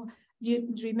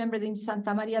 you remember in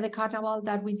Santa Maria, the carnival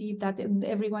that we did, that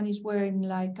everyone is wearing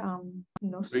like,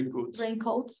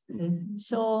 raincoats.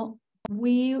 So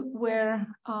we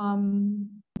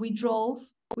drove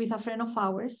with a friend of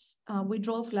ours. We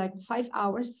drove like 5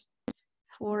 hours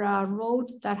for a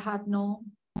road that had no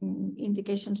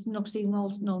indications, no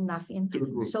signals, no nothing.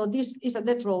 So this is a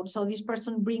dead road. So this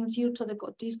person brings you to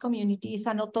this community. It's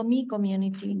an Otomi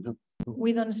community.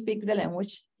 We don't speak the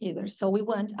language either. So we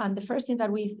went, and the first thing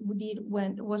that we did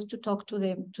was to talk to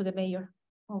the mayor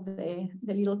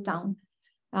the little town.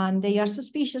 And they are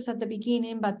suspicious at the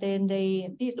beginning, but then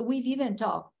we didn't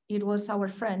talk. It was our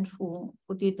friend who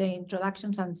did the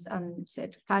introductions and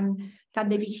said, can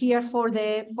they be here for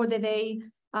the day?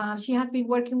 She has been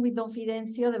working with Don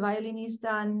Fidencio, the violinist,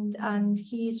 and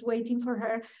he's waiting for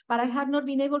her. But I have not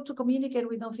been able to communicate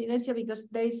with Don Fidencio because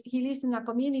he lives in a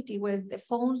community where the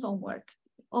phones don't work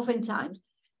oftentimes.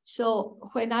 So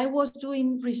when I was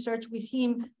doing research with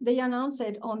him, they announced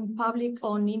it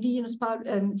on Indigenous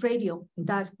radio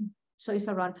that, so it's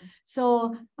around.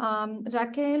 So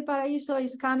Raquel Paraíso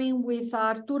is coming with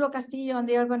Arturo Castillo, and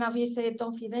they are going to visit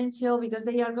Don Fidencio because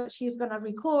she's going to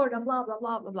record and blah, blah,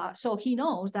 blah, blah, blah. So he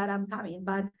knows that I'm coming,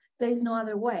 but there is no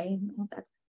other way.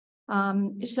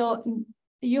 So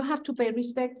you have to pay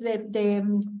respect.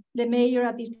 The mayor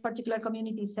at this particular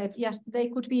community said, yes, they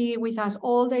could be with us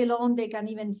all day long. They can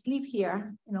even sleep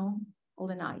here, all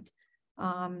the night.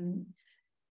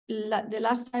 The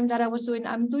last time that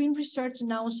I'm doing research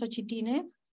now on Xochitine,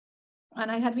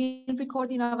 and I had been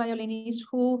recording a violinist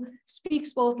who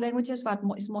speaks both languages, but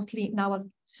it's mostly now.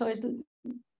 So it's,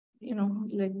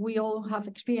 like we all have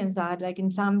experienced that. Like in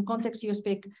some contexts, you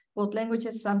speak both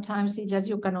languages. Sometimes it's just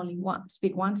you can only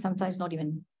speak one. Sometimes not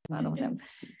even one of them.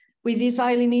 With this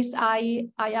violinist, I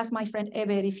asked my friend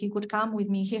Eber if he could come with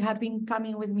me. He had been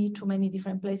coming with me to many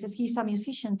different places. He's a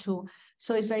musician too.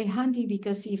 So it's very handy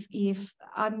because if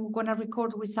I'm going to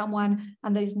record with someone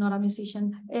and there is not a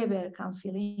musician, Eber can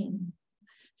fill in.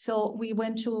 So we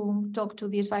went to talk to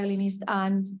this violinist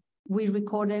and we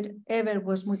recorded. Eber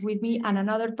was with me and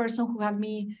another person who had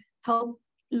me help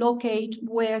locate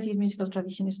where this musical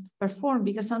tradition is performed,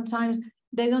 because sometimes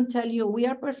they don't tell you we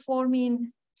are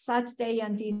performing such day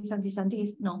and this and this and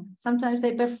this. No, sometimes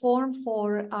they perform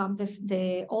for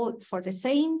for the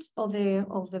saints of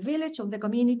the village, of the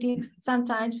community,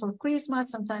 sometimes for Christmas,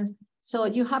 sometimes. So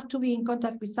you have to be in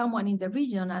contact with someone in the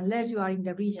region, unless you are in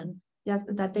the region, just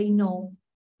that they know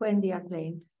when they are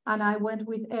playing. And I went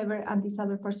with Ever and this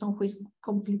other person who is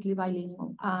completely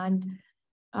bilingual. And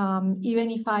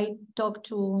even if I talk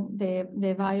to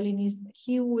the violinist,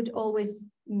 he would always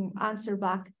answer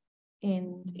back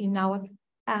in our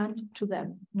and to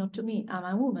them, not to me. I'm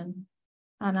a woman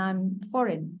and I'm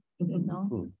foreign,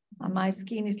 and my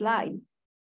skin is light.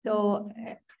 So,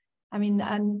 I mean,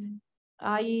 and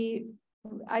I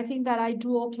think that I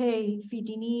do okay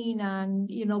fitting in and,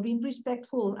 being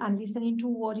respectful and listening to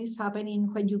what is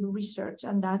happening when you do research.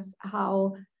 And that's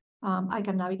how I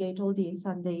can navigate all this.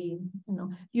 And they,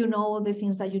 the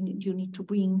things that you need to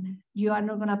bring. You are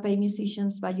not going to pay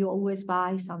musicians, but you always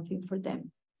buy something for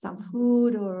them, some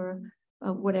food or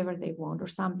whatever they want, or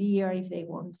some beer if they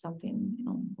want something,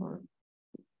 or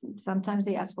sometimes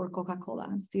they ask for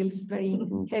Coca-Cola. Still, it's very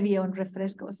heavy on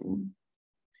refrescos.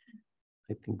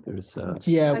 I think there's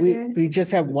yeah, we just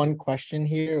have one question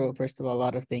here. Well, first of all, a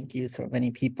lot of thank yous for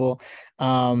many people.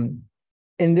 In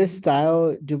this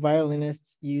style, do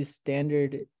violinists use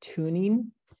standard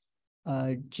tuning,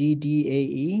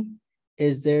 GDAE?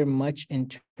 Is there much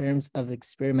in terms of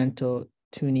experimental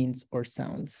tunings or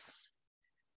sounds?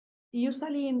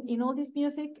 Usually in all this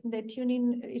music, the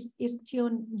tuning is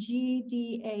tuned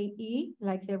GDAE,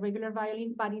 like the regular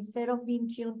violin, but instead of being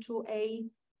tuned to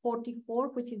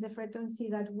A44, which is the frequency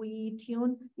that we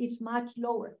tune, it's much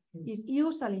lower. It's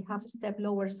usually half a step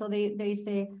lower. So they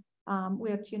say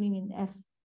we are tuning in F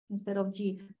instead of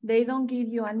G. They don't give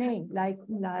you a name like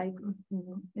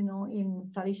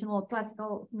in traditional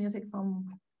classical music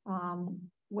from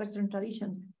Western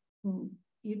tradition.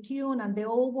 You tune and the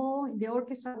oboe, the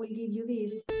orchestra will give you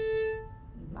this,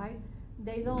 right?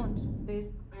 They don't, this,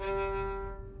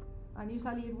 and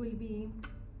usually it will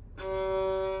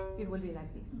be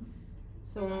like this.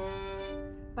 So,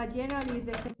 but generally it's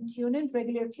the same tuning,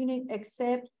 regular tuning,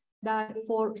 except that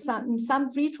for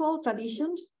some ritual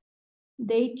traditions,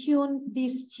 they tune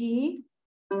this G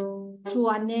to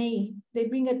an A. They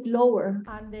bring it lower,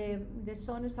 and the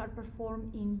songs are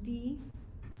performed in D.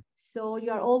 So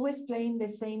you are always playing the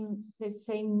same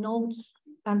notes,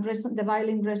 and the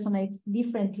violin resonates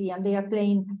differently, and they are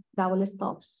playing double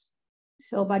stops.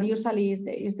 So, but usually is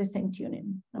the same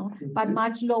tuning, but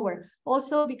much lower.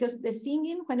 Also, because the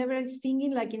singing, whenever it's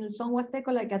singing, like in Son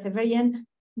Huasteco, like at the very end,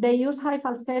 they use high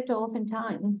falsetto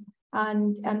oftentimes,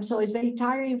 and so it's very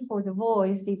tiring for the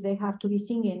voice if they have to be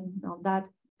singing that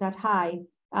high,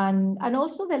 and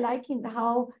also they like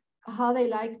how they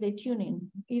like the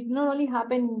tuning. It not only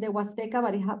happens in the Huasteca,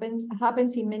 but it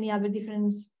happens in many other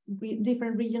different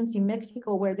regions in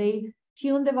Mexico where they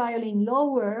tune the violin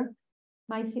lower.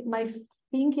 My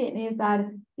thinking is that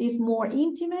it's more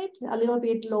intimate, a little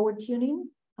bit lower tuning.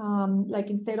 Like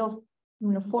instead of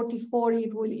 44,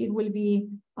 it will be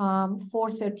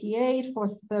 438,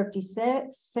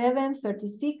 437,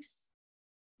 36,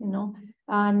 you know,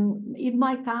 and it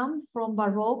might come from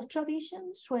Baroque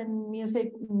traditions when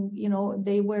music, you know,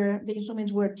 the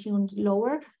instruments were tuned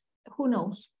lower. Who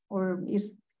knows? Or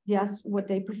is just what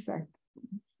they prefer.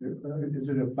 Is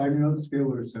it a 5-note scale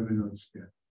or a 7-note scale?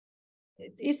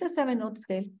 It's a 7-note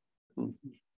scale.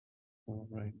 All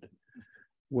right.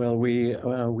 Well, we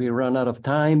run out of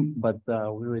time, but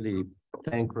we really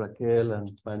thank Raquel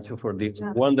and Pancho for this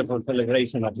wonderful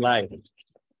celebration of life.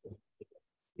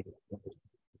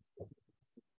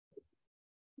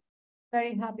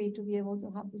 Very happy to be able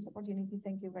to have this opportunity.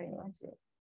 Thank you very much.